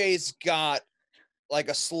 DJ's got like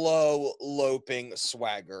a slow loping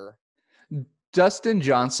swagger. Dustin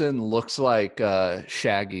Johnson looks like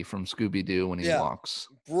Shaggy from Scooby-Doo when he walks.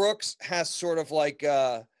 Brooks has sort of like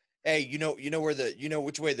hey, you know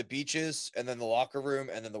which way the beach is, and then the locker room,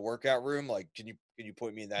 and then the workout room. Like, can you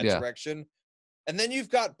point me in that direction? And then you've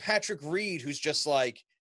got Patrick Reed, who's just like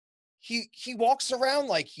he walks around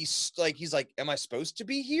like he's like, am I supposed to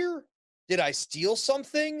be here? Did I steal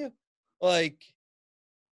something? Like,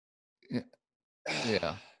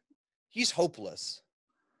 yeah. He's hopeless.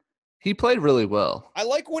 He played really well. I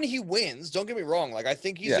like when he wins. Don't get me wrong. Like, I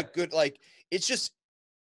think he's a good, like, it's just,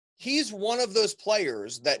 he's one of those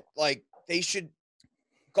players that, like, they should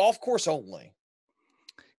golf course only.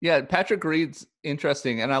 Yeah, Patrick Reed's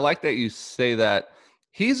interesting. And I like that you say that.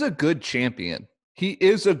 He's a good champion. He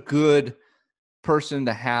is a good person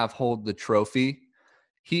to have hold the trophy.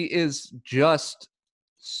 He is just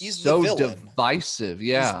so divisive.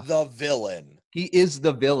 Yeah. He's the villain. He is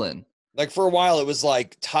the villain. Like, for a while, it was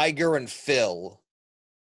like Tiger and Phil.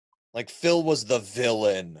 Like, Phil was the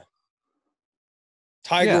villain.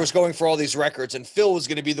 Tiger was going for all these records, and Phil was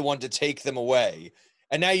going to be the one to take them away.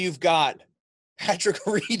 And now you've got Patrick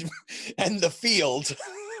Reed and the field.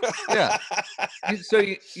 Yeah. So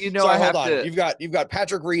you know, Sorry, I hold on. to. You've got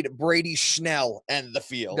Patrick Reed, Brady Schnell, and the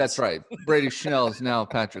field. That's right. Brady Schnell is now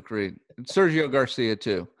Patrick Reed. And Sergio Garcia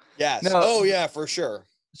too. Yes. Now, oh yeah, for sure.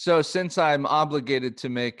 So since I'm obligated to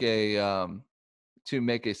make a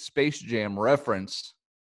Space Jam reference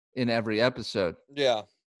in every episode,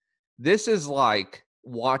 this is like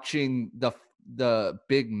watching the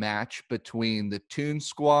big match between the Toon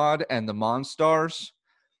Squad and the Monstars,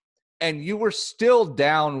 and you were still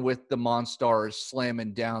down with the Monstars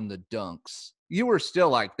slamming down the dunks. You were still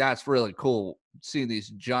like, that's really cool seeing these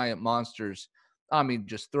giant monsters. I mean,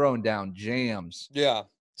 just throwing down jams. Yeah.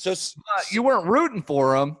 So you weren't rooting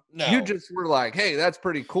for them. No. You just were like, hey, that's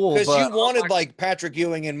pretty cool. Because you wanted like Patrick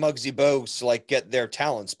Ewing and Muggsy Bogues to like get their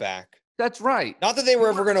talents back. That's right. Not that they were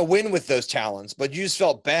ever going to win with those talents, but you just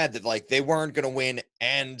felt bad that like they weren't going to win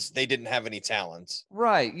and they didn't have any talents.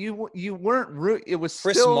 Right. You weren't it was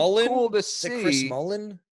Chris still Mullin? cool to Is see. it Chris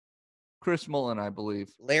Mullin? Chris Mullin, I believe.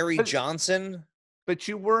 Larry Johnson. But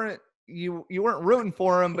you weren't weren't rooting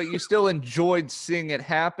for him, but you still enjoyed seeing it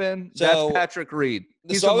happen. So, that's Patrick Reed.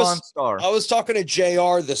 He's a Monstar. I was talking to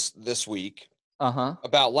JR this week Uh-huh.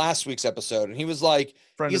 about last week's episode, and he was like,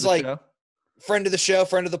 friend of the show,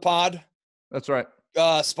 friend of the pod. That's right.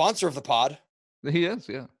 Sponsor of the pod. He is,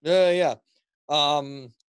 yeah. Yeah.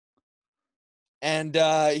 And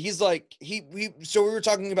he's like, so we were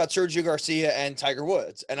talking about Sergio Garcia and Tiger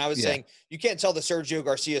Woods, and I was saying you can't tell the Sergio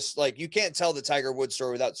Garcia, like, you can't tell the Tiger Woods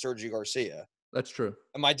story without Sergio Garcia. That's true.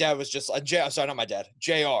 And my dad was just sorry, not my dad,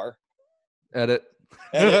 JR. Edit.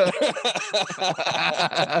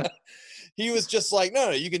 He was just like,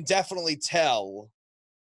 no, you can definitely tell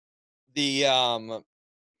you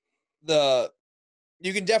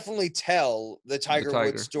can definitely tell the Tiger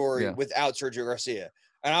Woods story without Sergio Garcia.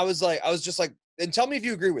 And I was just like, and tell me if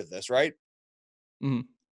you agree with this, right? Mm-hmm.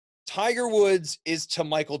 Tiger Woods is to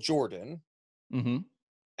Michael Jordan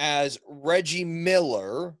as Reggie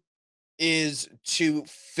Miller is to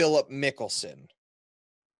Philip Mickelson.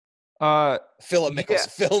 Phil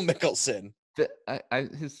Mickelson.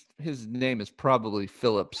 His name is probably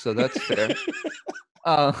Philip, so that's fair.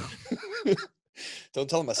 Don't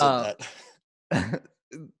tell him I said that.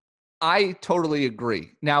 I totally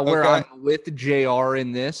agree. Now, where I'm with JR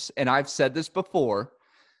in this, and I've said this before,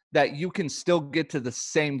 that you can still get to the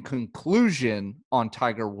same conclusion on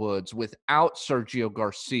Tiger Woods without Sergio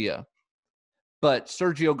Garcia. But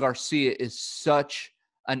Sergio Garcia is such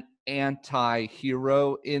an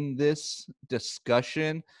anti-hero in this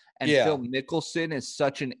discussion. And Phil Mickelson is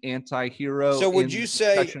such an anti-hero in the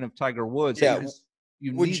discussion of Tiger Woods. Yeah,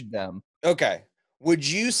 you need them. Okay. Would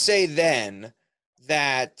you say then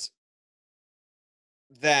that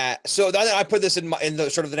so I put this in the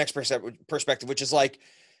sort of the next perspective, which is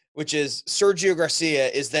Sergio Garcia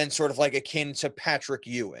is then sort of like akin to Patrick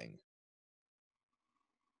Ewing.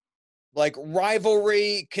 Like,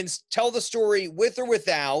 rivalry, can tell the story with or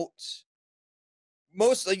without.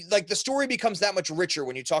 Mostly, like, the story becomes that much richer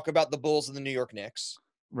when you talk about the Bulls and the New York Knicks.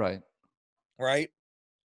 Right.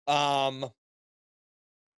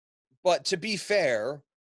 But to be fair,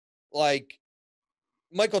 like,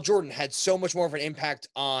 Michael Jordan had so much more of an impact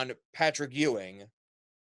on Patrick Ewing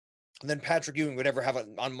than Patrick Ewing would ever have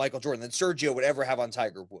on Michael Jordan, than Sergio would ever have on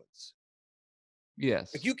Tiger Woods.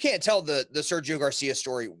 Yes. Like, you can't tell the Sergio Garcia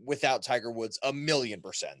story without Tiger Woods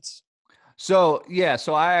 1,000,000%. So, yeah,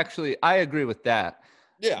 so I agree with that.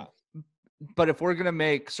 Yeah. But if we're going to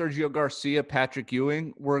make Sergio Garcia Patrick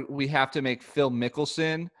Ewing, we have to make Phil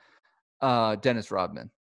Mickelson Dennis Rodman.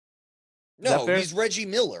 Is that No, fair? he's Reggie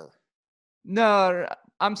Miller. No,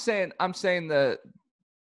 I'm saying the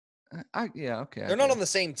yeah, okay. They're not on the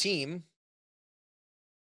same team.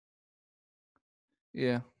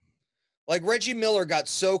 Yeah. Like, Reggie Miller got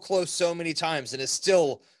so close so many times and is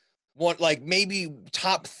still one, like, maybe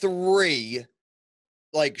top 3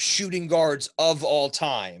 like shooting guards of all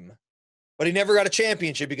time. But he never got a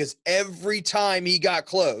championship because every time he got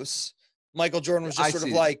close, Michael Jordan was just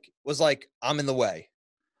was like, I'm in the way.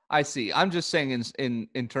 I see. I'm just saying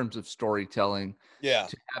in terms of storytelling, Yeah.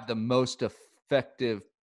 to have the most effective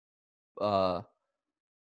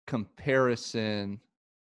comparison.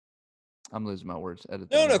 I'm losing my words.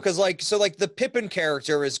 No, because the Pippen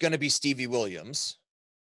character is going to be Stevie Williams.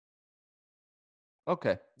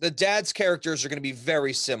 Okay. The dad's characters are going to be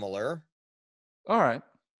very similar. All right.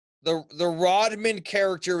 The Rodman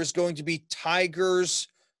character is going to be Tiger's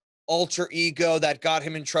alter ego that got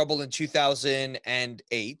him in trouble in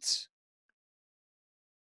 2008.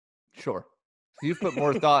 Sure. You've put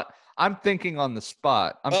more thought. I'm thinking on the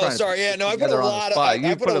spot. I put a lot of thought.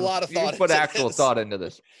 You put actual thought into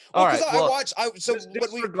this. Well, all right.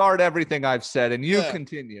 Disregard everything I've said, and you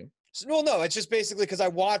continue. Well, no, it's just basically because I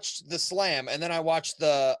watched the Slam and then I watched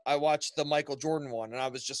the Michael Jordan one, and I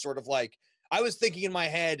was just sort of like, I was thinking in my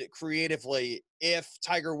head creatively, if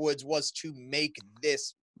Tiger Woods was to make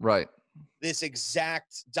this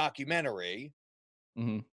exact documentary,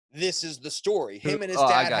 this is the story. Him and his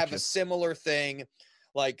dad have a similar thing.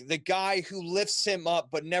 Like, the guy who lifts him up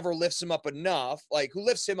but never lifts him up enough, like, who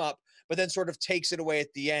lifts him up but then sort of takes it away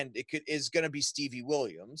at the end, is going to be Stevie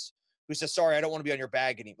Williams, who says, sorry, I don't want to be on your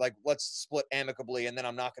bag anymore. Like, let's split amicably, and then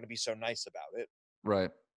I'm not going to be so nice about it.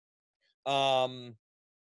 Right.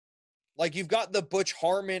 Like, you've got the Butch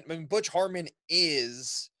Harmon. I mean, Butch Harmon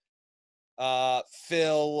is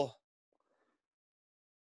Phil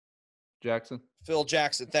Jackson. Phil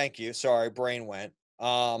Jackson. Thank you. Sorry, brain went.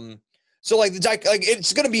 So like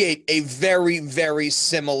it's going to be a very, very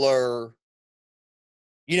similar,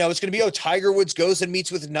 it's going to be, Tiger Woods goes and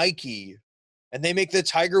meets with Nike and they make the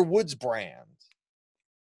Tiger Woods brand.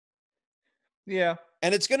 Yeah.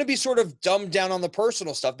 And it's going to be sort of dumbed down on the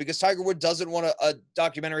personal stuff because Tiger Woods doesn't want a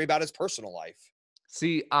documentary about his personal life.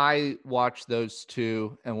 See, I watched those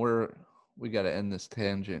two, and we got to end this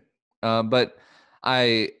tangent. But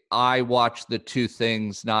I watched the two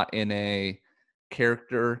things not in a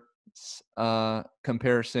character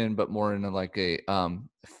comparison, but more in a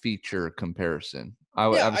feature comparison. I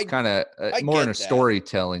was kind of more in a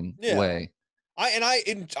storytelling way.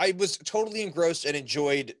 I was totally engrossed and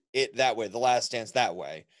enjoyed it that way, The Last Dance that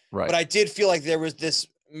way. Right. But I did feel like there was this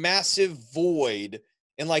massive void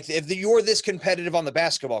in, like, if you're this competitive on the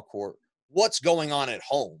basketball court, what's going on at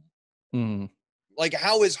home? Mm-hmm. Like,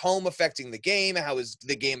 how is home affecting the game? How is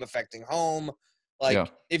the game affecting home?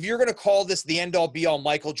 Like, if you're going to call this the end all be all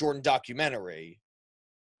Michael Jordan documentary,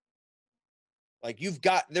 like,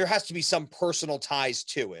 there has to be some personal ties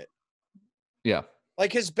to it. Yeah.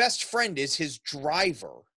 Like, his best friend is his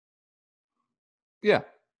driver. Yeah.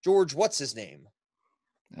 George, what's his name?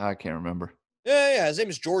 I can't remember. Yeah. His name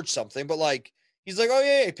is George something, but like, he's like, oh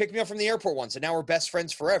yeah, he picked me up from the airport once, and now we're best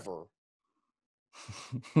friends forever.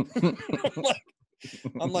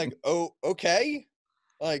 I'm like, oh, okay.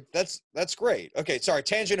 Like, that's great. Okay, sorry,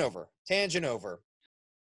 tangent over.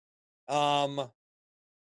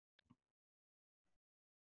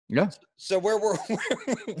 Yeah. So where were we?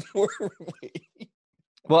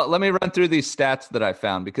 Well, let me run through these stats that I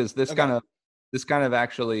found, because this kind of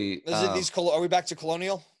actually. Are we back to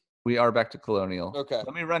Colonial? We are back to Colonial. Okay.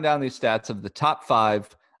 Let me run down these stats of the top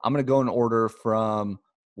 5. I'm going to go in order from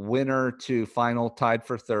winner to final, tied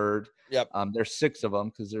for third. Yep. There's 6 of them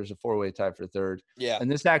because there's a 4-way tie for third. Yeah.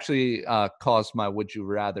 And this actually caused my would you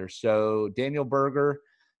rather. So Daniel Berger,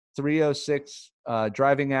 306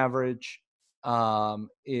 driving average,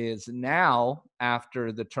 is now,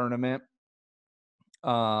 after the tournament,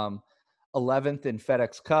 11th in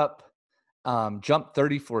FedEx Cup, jumped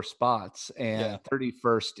 34 spots and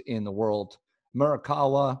 31st in the world.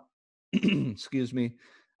 Murakawa, excuse me,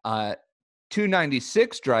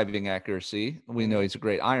 296 driving accuracy. We know he's a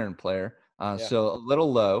great iron player, so a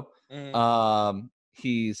little low.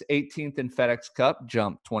 He's 18th in FedEx Cup,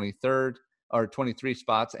 jumped 23rd. or 23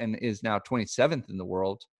 spots and is now 27th in the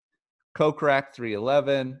world. Kokrak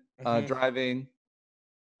 311 driving.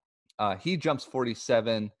 He jumps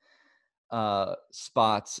 47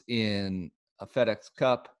 spots in a FedEx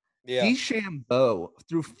Cup. Yeah. DeChambeau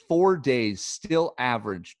through 4 days still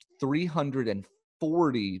averaged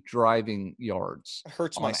 340 driving yards.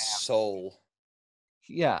 Hurts my soul.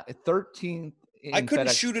 Yeah, 13th. I couldn't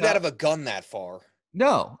FedEx shoot it Cup. out of a gun that far.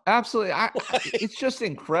 No, absolutely. It's just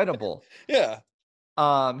incredible. Yeah.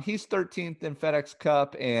 He's 13th in FedEx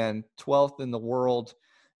Cup and 12th in the world.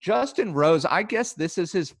 Justin Rose, I guess this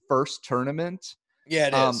is his first tournament. Yeah,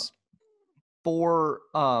 it is. For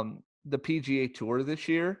the PGA Tour this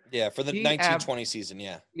year. Yeah, for the 1920 season,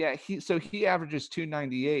 yeah. Yeah, he averages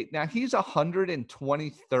 298. Now he's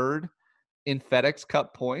 123rd in FedEx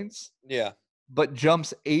Cup points. Yeah. But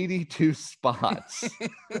jumps 82 spots.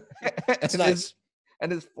 That's nice.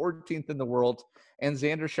 And is 14th in the world. And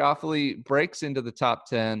Xander Schauffele breaks into the top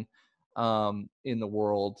 10 in the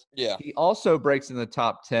world. Yeah. He also breaks in the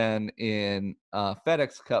top 10 in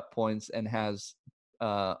FedEx Cup points and has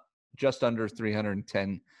just under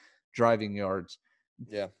 310 driving yards.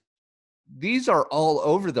 Yeah. These are all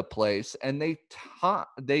over the place, and they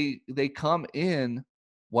come in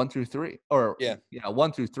 1 through 3, or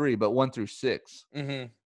 1 through 3, but 1 through 6 in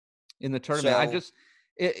the tournament.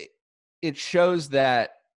 So, it shows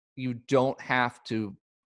that you don't have to,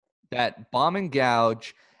 that bomb and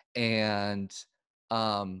gouge and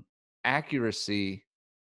accuracy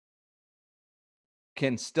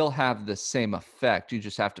can still have the same effect. You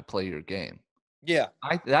just have to play your game. Yeah.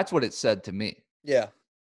 That's what it said to me. Yeah.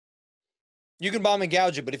 You can bomb and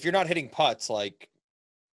gouge it, but if you're not hitting putts, like,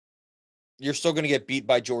 you're still going to get beat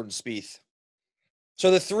by Jordan Spieth.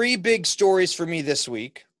 So the 3 big stories for me this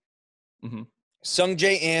week. Sung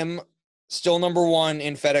J M, still number 1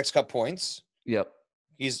 in FedEx Cup points. Yep.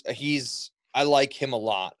 I like him a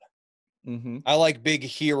lot. I like Big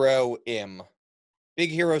Hero M. Big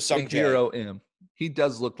Hero Sung J. Big Hero M. He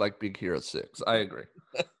does look like Big Hero 6. I agree.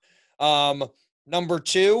 Number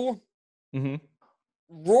 2,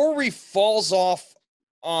 Rory falls off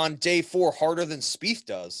on day 4 harder than Spieth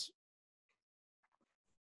does.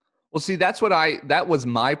 Well, see, that was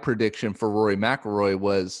my prediction for Rory McIlroy,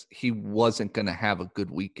 was he wasn't going to have a good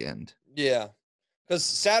weekend. Yeah. Because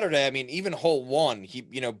Saturday, I mean, even hole 1, he,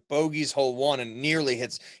 bogeys hole 1 and nearly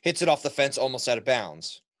hits it off the fence almost out of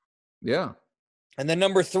bounds. Yeah. And then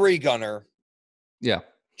number 3, Gunnar. Yeah.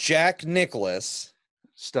 Jack Nicklaus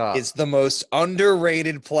Stop. is the most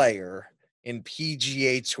underrated player in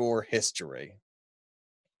PGA Tour history.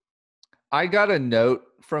 I got a note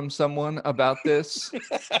from someone about this.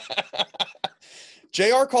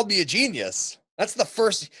 JR called me a genius. That's the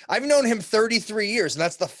first. I've known him 33 years, and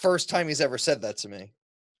that's the first time he's ever said that to me.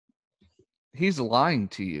 He's lying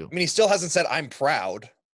to you. I mean, he still hasn't said, "I'm proud."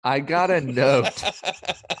 I got a note.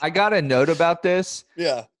 I got a note about this.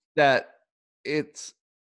 Yeah. That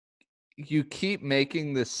you keep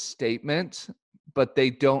making this statement, but they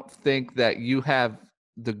don't think that you have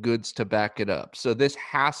the goods to back it up. So this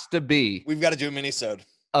has to be. We've got to do a mini-sode.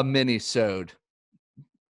 A mini-sode.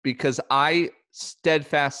 Because I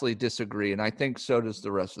steadfastly disagree, and I think so does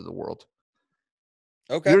the rest of the world.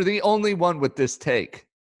 Okay. You're the only one with this take,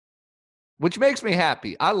 which makes me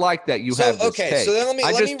happy. I like that you have this take. So then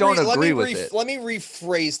I just don't agree with it. Let me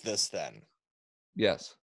rephrase this then.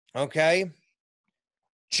 Yes. Okay.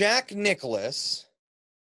 Jack Nicklaus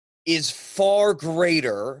is far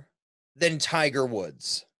greater than Tiger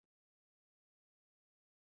Woods.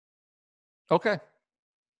 Okay.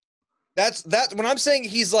 That's when I'm saying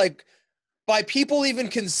he's like, by people even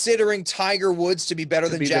considering Tiger Woods to be better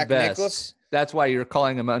than Jack Nicklaus. That's why you're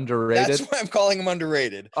calling him underrated? That's why I'm calling him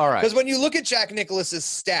underrated. All right. Because when you look at Jack Nicklaus's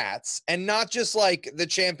stats, and not just like the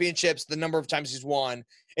championships, the number of times he's won,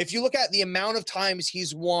 if you look at the amount of times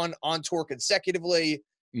he's won on tour consecutively,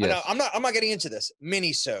 yes. I'm not getting into this.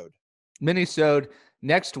 Mini-sode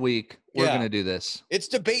next week. We're going to do this. It's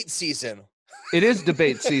debate season. It is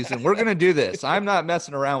debate season. We're going to do this. I'm not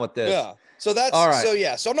messing around with this. Yeah. So that's all right. So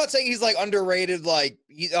yeah. So I'm not saying he's like underrated, like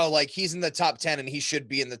he's in the top 10 and he should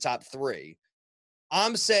be in the top 3.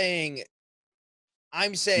 I'm saying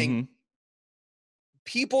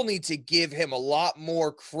people need to give him a lot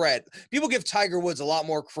more credit. People give Tiger Woods a lot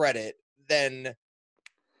more credit than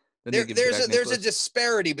there's a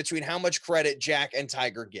disparity between how much credit Jack and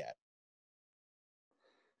Tiger get.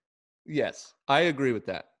 Yes, I agree with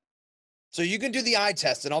that. So you can do the eye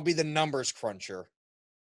test and I'll be the numbers cruncher.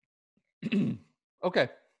 Okay.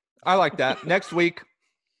 I like that. Next week.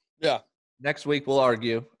 Yeah. Next week we'll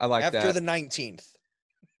argue. I like that. After the 19th.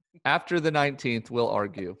 After the 19th, we'll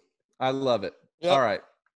argue. I love it. Yep. All right.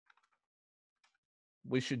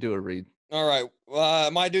 We should do a read. All right.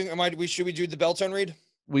 Should we do the bell tone read?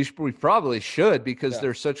 We probably should because Yeah.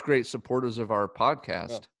 they're such great supporters of our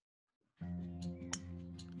podcast.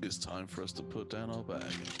 It's time for us to put down our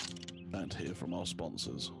bag and hear from our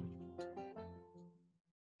sponsors.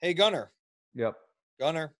 Hey, Gunnar. Yep.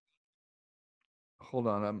 Gunnar. Hold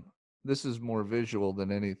on. This is more visual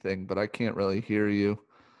than anything, but I can't really hear you.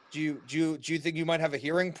 Do you think you might have a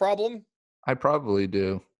hearing problem? I probably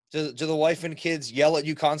do. Do the wife and kids yell at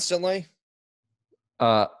you constantly?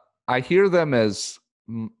 I hear them as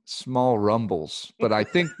small rumbles, but I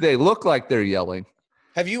think they look like they're yelling.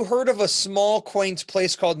 Have you heard of a small, quaint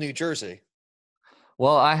place called New Jersey?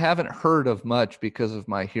 Well, I haven't heard of much because of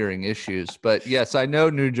my hearing issues, but yes, I know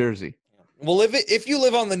New Jersey. Well, if you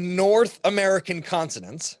live on the North American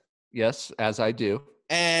continent, yes, as I do,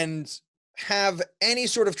 and have any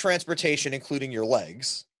sort of transportation, including your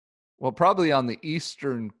legs, well, probably on the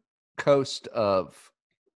eastern coast of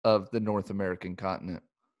the North American continent.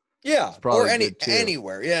 Yeah, or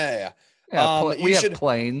anywhere. Yeah. We have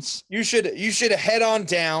planes. You should head on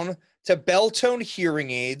down to Belltone Hearing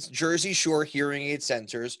Aids, Jersey Shore Hearing Aid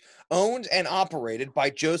Centers, owned and operated by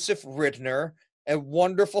Joseph Ridner, a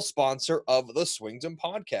wonderful sponsor of the Swingdom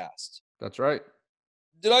podcast. That's right.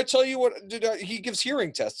 Did I tell you he gives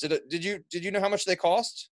hearing tests? Did you know how much they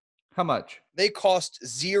cost? How much? They cost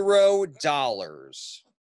 $0.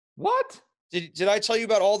 What? Did I tell you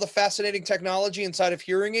about all the fascinating technology inside of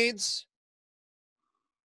hearing aids?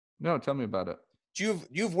 No, tell me about it. You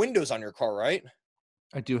have windows on your car, right?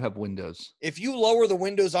 I do have windows. If you lower the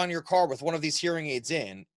windows on your car with one of these hearing aids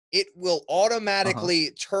in, it will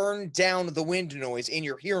automatically turn down the wind noise in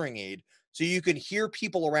your hearing aid so you can hear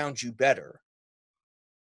people around you better.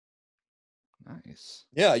 Nice.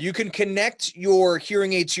 Yeah, you can connect your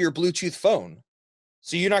hearing aid to your Bluetooth phone.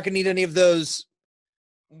 So you're not going to need any of those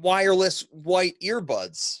wireless white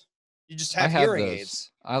earbuds. You just have hearing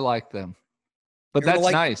aids. I like them. But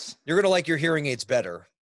that's nice. You're going to like your hearing aids better.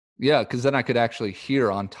 Yeah, because then I could actually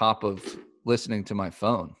hear on top of listening to my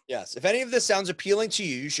phone. Yes. If any of this sounds appealing to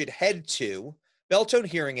you, you should head to Belltone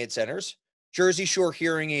Hearing Aid Centers, Jersey Shore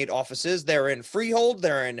Hearing Aid offices. They're in Freehold.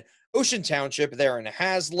 They're in Ocean Township. They're in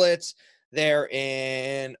Hazlitt. They're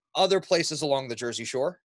in other places along the Jersey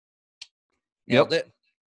Shore. Nailed it.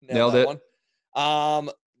 Nailed it. One.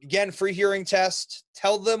 Again, free hearing test.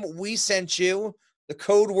 Tell them we sent you. The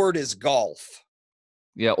code word is golf.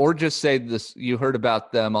 Yeah, or just say this. You heard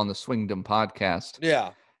about them on the Swingdom podcast. Yeah,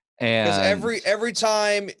 and because every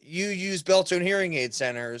time you use Belltone Hearing Aid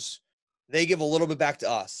Centers, they give a little bit back to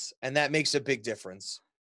us, and that makes a big difference.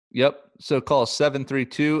 Yep. So call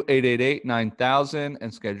 732-888-9000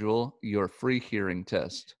 and schedule your free hearing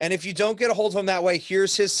test. And if you don't get a hold of him that way,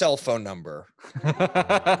 here's his cell phone number. And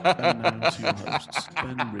now to your hosts,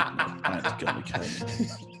 Ben Ridner and Gunnar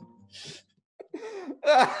Kane.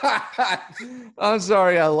 I'm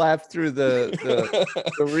sorry, I laughed through the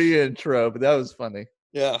re-intro, but that was funny.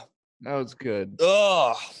 Yeah, that was good.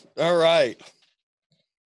 Oh, all right.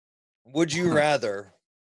 Would you rather?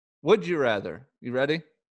 Would you rather? You ready?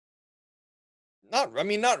 Not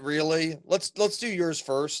really. Let's do yours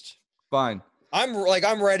first. Fine. I'm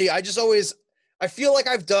ready. I feel like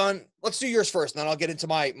I've done. Let's do yours first, and then I'll get into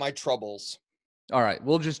my troubles. All right,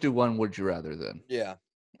 we'll just do one. Would you rather then? Yeah.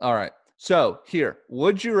 All right. So here,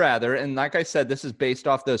 would you rather? And like I said, this is based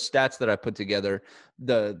off those stats that I put together.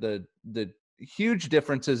 The huge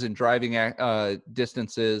differences in driving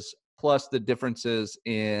distances, plus the differences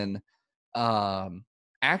in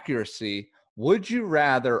accuracy. Would you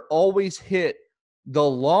rather always hit the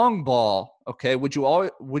long ball? Okay. Would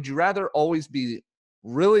you rather always be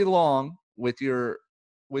really long with your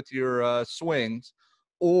swings,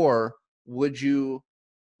 or would you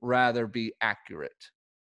rather be accurate?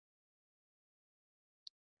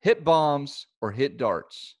 Hit bombs or hit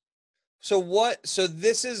darts? So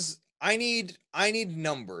this is, I need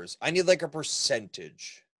numbers. I need like a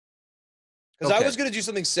percentage. Because I was going to do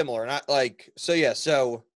something similar. And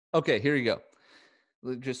okay, here you go.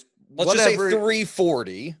 Let's just say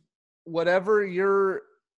 340. Whatever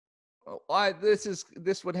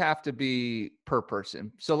this would have to be per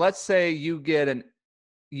person. So let's say you get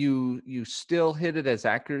you still hit it as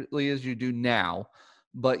accurately as you do now,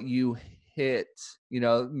 but you hit,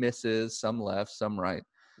 misses, some left, some right.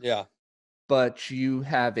 Yeah. But you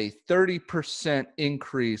have a 30%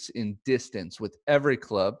 increase in distance with every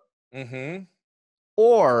club. Mm-hmm.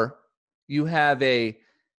 Or you have a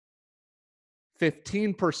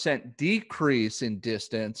 15% decrease in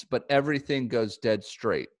distance, but everything goes dead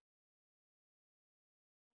straight.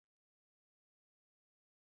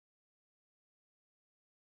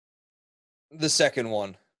 The second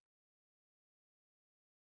one.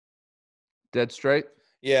 Dead straight?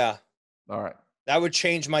 Yeah. All right. That would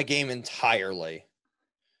change my game entirely.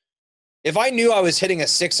 If I knew I was hitting a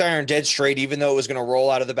 6-iron dead straight, even though it was going to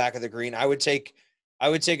roll out of the back of the green, I would take a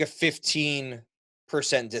 15%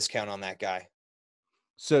 discount on that guy.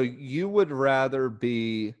 So you would rather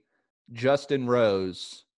be Justin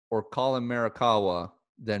Rose or Colin Morikawa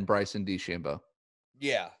than Bryson DeChambeau?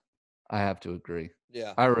 Yeah. I have to agree.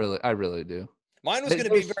 Yeah. I really do. Mine was going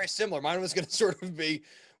to be very similar. Mine was going to sort of be,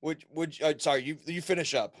 sorry, you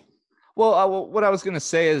finish up. Well, what I was going to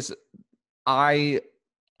say is I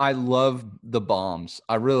love the bombs.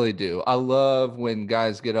 I really do. I love when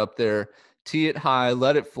guys get up there, tee it high,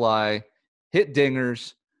 let it fly, hit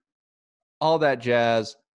dingers, all that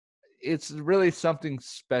jazz. It's really something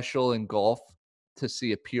special in golf to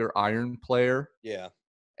see a pure iron player. Yeah.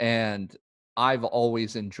 And I've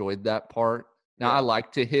always enjoyed that part. Now Yeah. I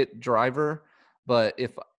like to hit driver, but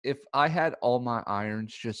if I had all my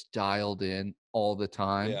irons just dialed in all the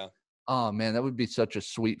time, Yeah. oh man, that would be such a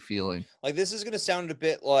sweet feeling. Like, this is going to sound a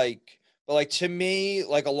bit like, but like, to me,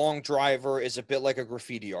 like, a long driver is a bit like a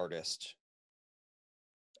graffiti artist.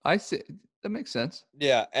 I see. That makes sense.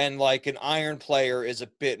 Yeah. And like an iron player is a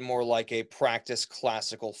bit more like a practice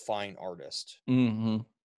classical fine artist. Mm-hmm.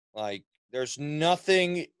 Like, there's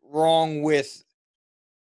nothing wrong with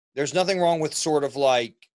sort of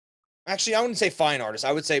like, actually, I wouldn't say fine artists.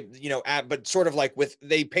 I would say, but sort of like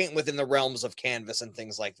they paint within the realms of canvas and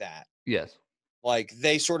things like that. Yes. Like,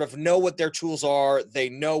 they sort of know what their tools are. They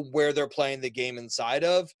know where they're playing the game inside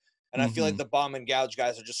of. And I feel like the bomb and gouge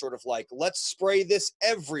guys are just sort of like, let's spray this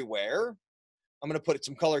everywhere. I'm going to put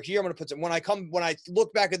some color here. I'm going to put some, when I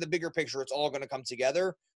look back at the bigger picture, it's all going to come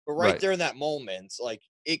together. But right there in that moment, like,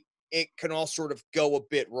 it can all sort of go a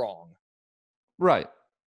bit wrong. Right.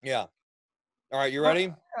 Yeah. All right. You ready?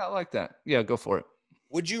 Yeah, I like that. Yeah, go for it.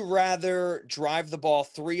 Would you rather drive the ball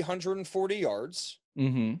 340 yards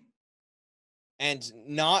and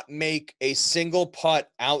not make a single putt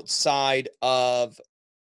outside of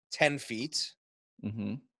 10 feet?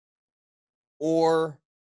 Or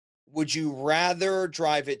would you rather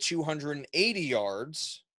drive it 280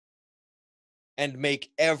 yards and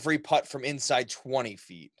make every putt from inside 20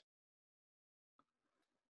 feet?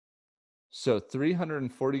 So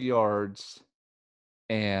 340 yards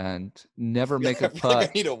and never make a I feel putt. like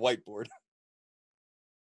I need a whiteboard.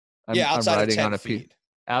 I'm outside writing of 10 on a feet. piece.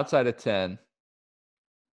 Outside of 10.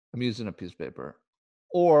 I'm using a piece of paper.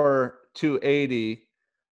 Or 280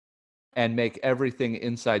 and make everything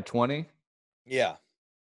inside 20. Yeah.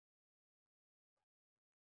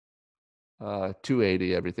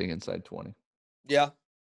 280, everything inside 20. Yeah.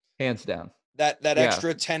 Hands down. That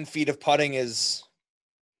extra 10 feet of putting is.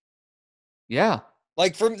 Yeah.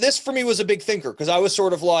 Like, for me was a big thinker, because I was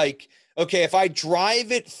sort of like, okay, if I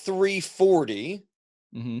drive it 340,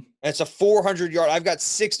 and it's a 400 yard, I've got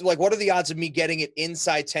 60. Like, what are the odds of me getting it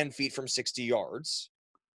inside 10 feet from 60 yards?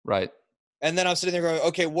 Right. And then I'm sitting there going,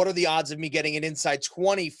 okay, what are the odds of me getting it inside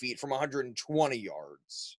 20 feet from 120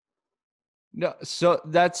 yards? No, so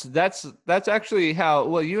that's actually how,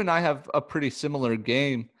 well, you and I have a pretty similar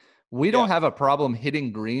game. We don't have a problem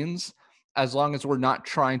hitting greens as long as we're not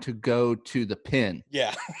trying to go to the pin.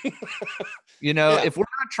 Yeah. If we're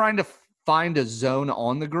not trying to find a zone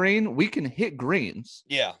on the green, we can hit greens.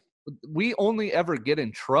 Yeah. We only ever get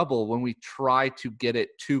in trouble when we try to get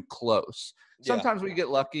it too close. Sometimes we get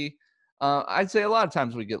lucky. I'd say a lot of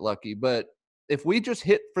times we get lucky, but if we just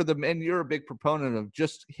hit for the, and you're a big proponent of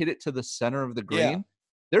just hit it to the center of the green,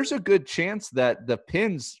 there's a good chance that the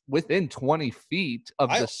pin's within 20 feet of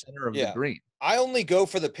the center of the green. I only go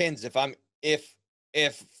for the pins if I'm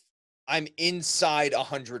inside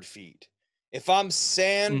 100 feet. If I'm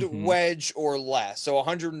sand, wedge, or less, so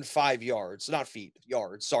 105 yards, not feet,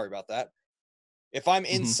 yards. Sorry about that. If I'm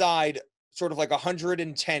inside sort of like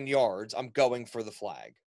 110 yards, I'm going for the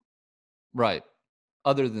flag. Right.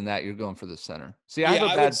 Other than that, you're going for the center. See,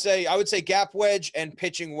 I would say gap wedge and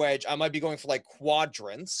pitching wedge. I might be going for like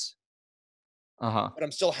quadrants. But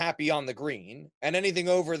I'm still happy on the green. And anything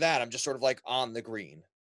over that, I'm just sort of like on the green.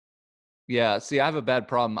 Yeah. See, I have a bad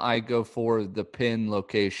problem. I go for the pin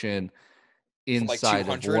location inside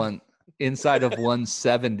of inside of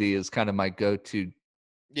 170 is kind of my go-to.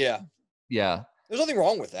 Yeah. Yeah. There's nothing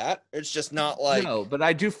wrong with that. It's just not like. No, but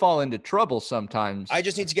I do fall into trouble sometimes. I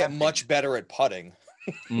just need to get much better at putting.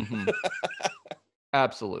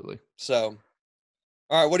 Absolutely. So,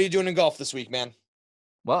 all right, what are you doing in golf this week, man?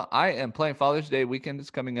 Well, I am playing Father's Day weekend is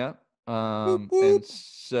coming up. Whoop, whoop. And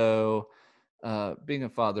so being a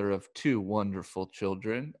father of two wonderful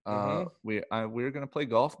children, we're going to play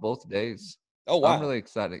golf both days. Oh, wow. I'm really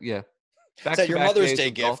excited. Yeah. Is that your Mother's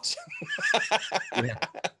Day gift? Yeah.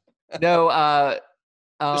 No,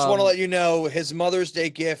 Just want to let you know his Mother's Day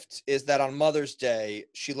gift is that on Mother's Day,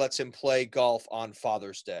 she lets him play golf on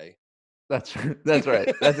Father's Day. That's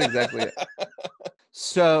right. That's exactly it.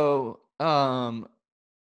 So, on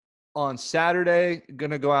Saturday,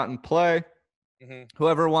 gonna go out and play. Mhm.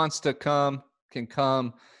 Whoever wants to come can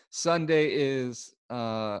come. Sunday is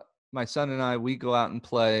my son and I, we go out and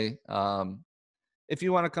play. If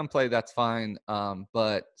you want to come play, that's fine.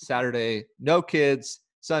 But Saturday, no kids.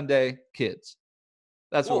 Sunday, kids.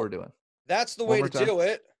 That's what Cool. we're doing. That's the One way more to time. do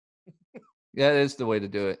it. Yeah, it is the way to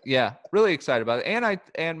do it. Yeah, really excited about it.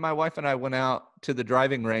 And my wife and I went out to the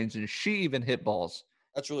driving range, and she even hit balls.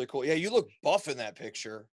 That's really cool. Yeah, you look buff in that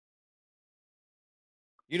picture.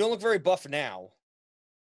 You don't look very buff now.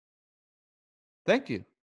 Thank you.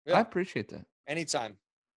 I Yeah, appreciate that. anytime.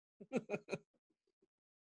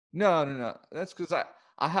 No. That's because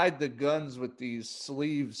I hide the guns with these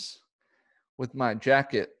sleeves with my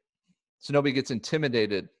jacket, so nobody gets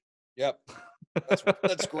intimidated. Yep.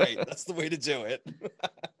 That's great. That's the way to do it.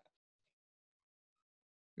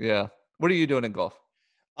 Yeah. What are you doing in golf?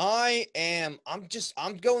 I'm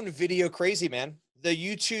going video crazy, man. The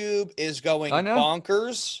YouTube is I going know.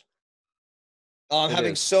 bonkers. I'm It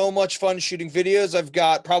having is. so much fun shooting videos. I've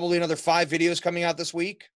got probably another 5 videos coming out this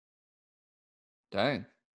week. Dang.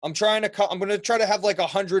 I'm going to try to have like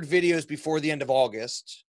 100 videos before the end of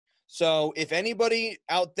August. So if anybody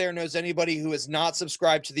out there knows anybody who is not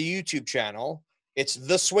subscribed to the YouTube channel, it's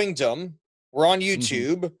The Swingdom. We're on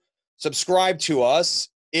YouTube. Subscribe to us.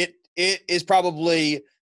 It is probably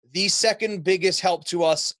the second biggest help to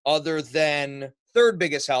us, third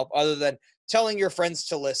biggest help, other than telling your friends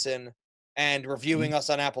to listen and reviewing us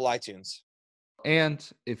on Apple iTunes. And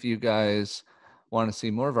if you guys want to see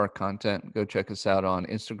more of our content, go check us out on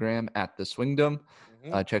Instagram at The Swingdom.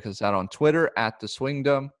 Check us out on Twitter at The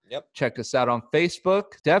Swingdom. Yep. Check us out on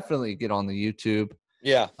Facebook. Definitely get on the YouTube.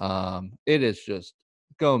 Yeah. It is just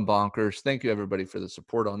going bonkers. Thank you, everybody, for the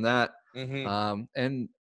support on that. And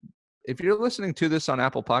if you're listening to this on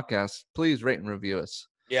Apple Podcasts, please rate and review us.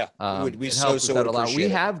 Yeah. We It helps us out a lot. We appreciate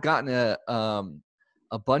it. have gotten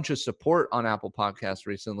a bunch of support on Apple Podcasts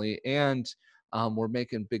recently, and we're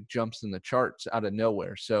making big jumps in the charts out of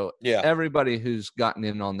nowhere. So Yeah. everybody who's gotten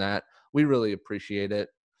in on that, we really appreciate it.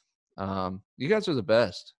 You guys are the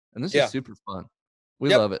best, and this is super fun. We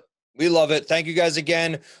love it. We love it. Thank you guys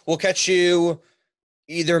again. We'll catch you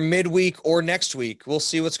either midweek or next week. We'll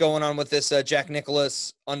see what's going on with this Jack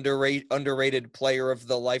Nicklaus underrated player of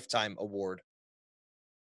the lifetime award.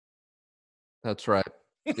 That's right.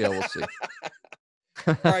 Yeah, we'll see.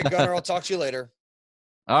 All right, Gunnar, I'll talk to you later.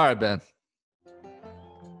 All right, Ben.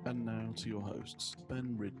 And now to your hosts,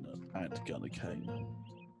 Ben Ridner and Gunnar Kane.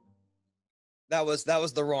 That was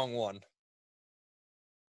the wrong one.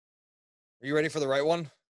 Are you ready for the right one?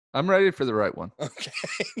 I'm ready for the right one. Okay.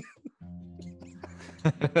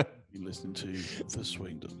 You're listening to The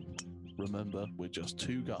Swingdom. Remember, we're just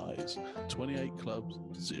 2 guys, 28 clubs,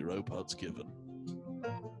 0 putts given.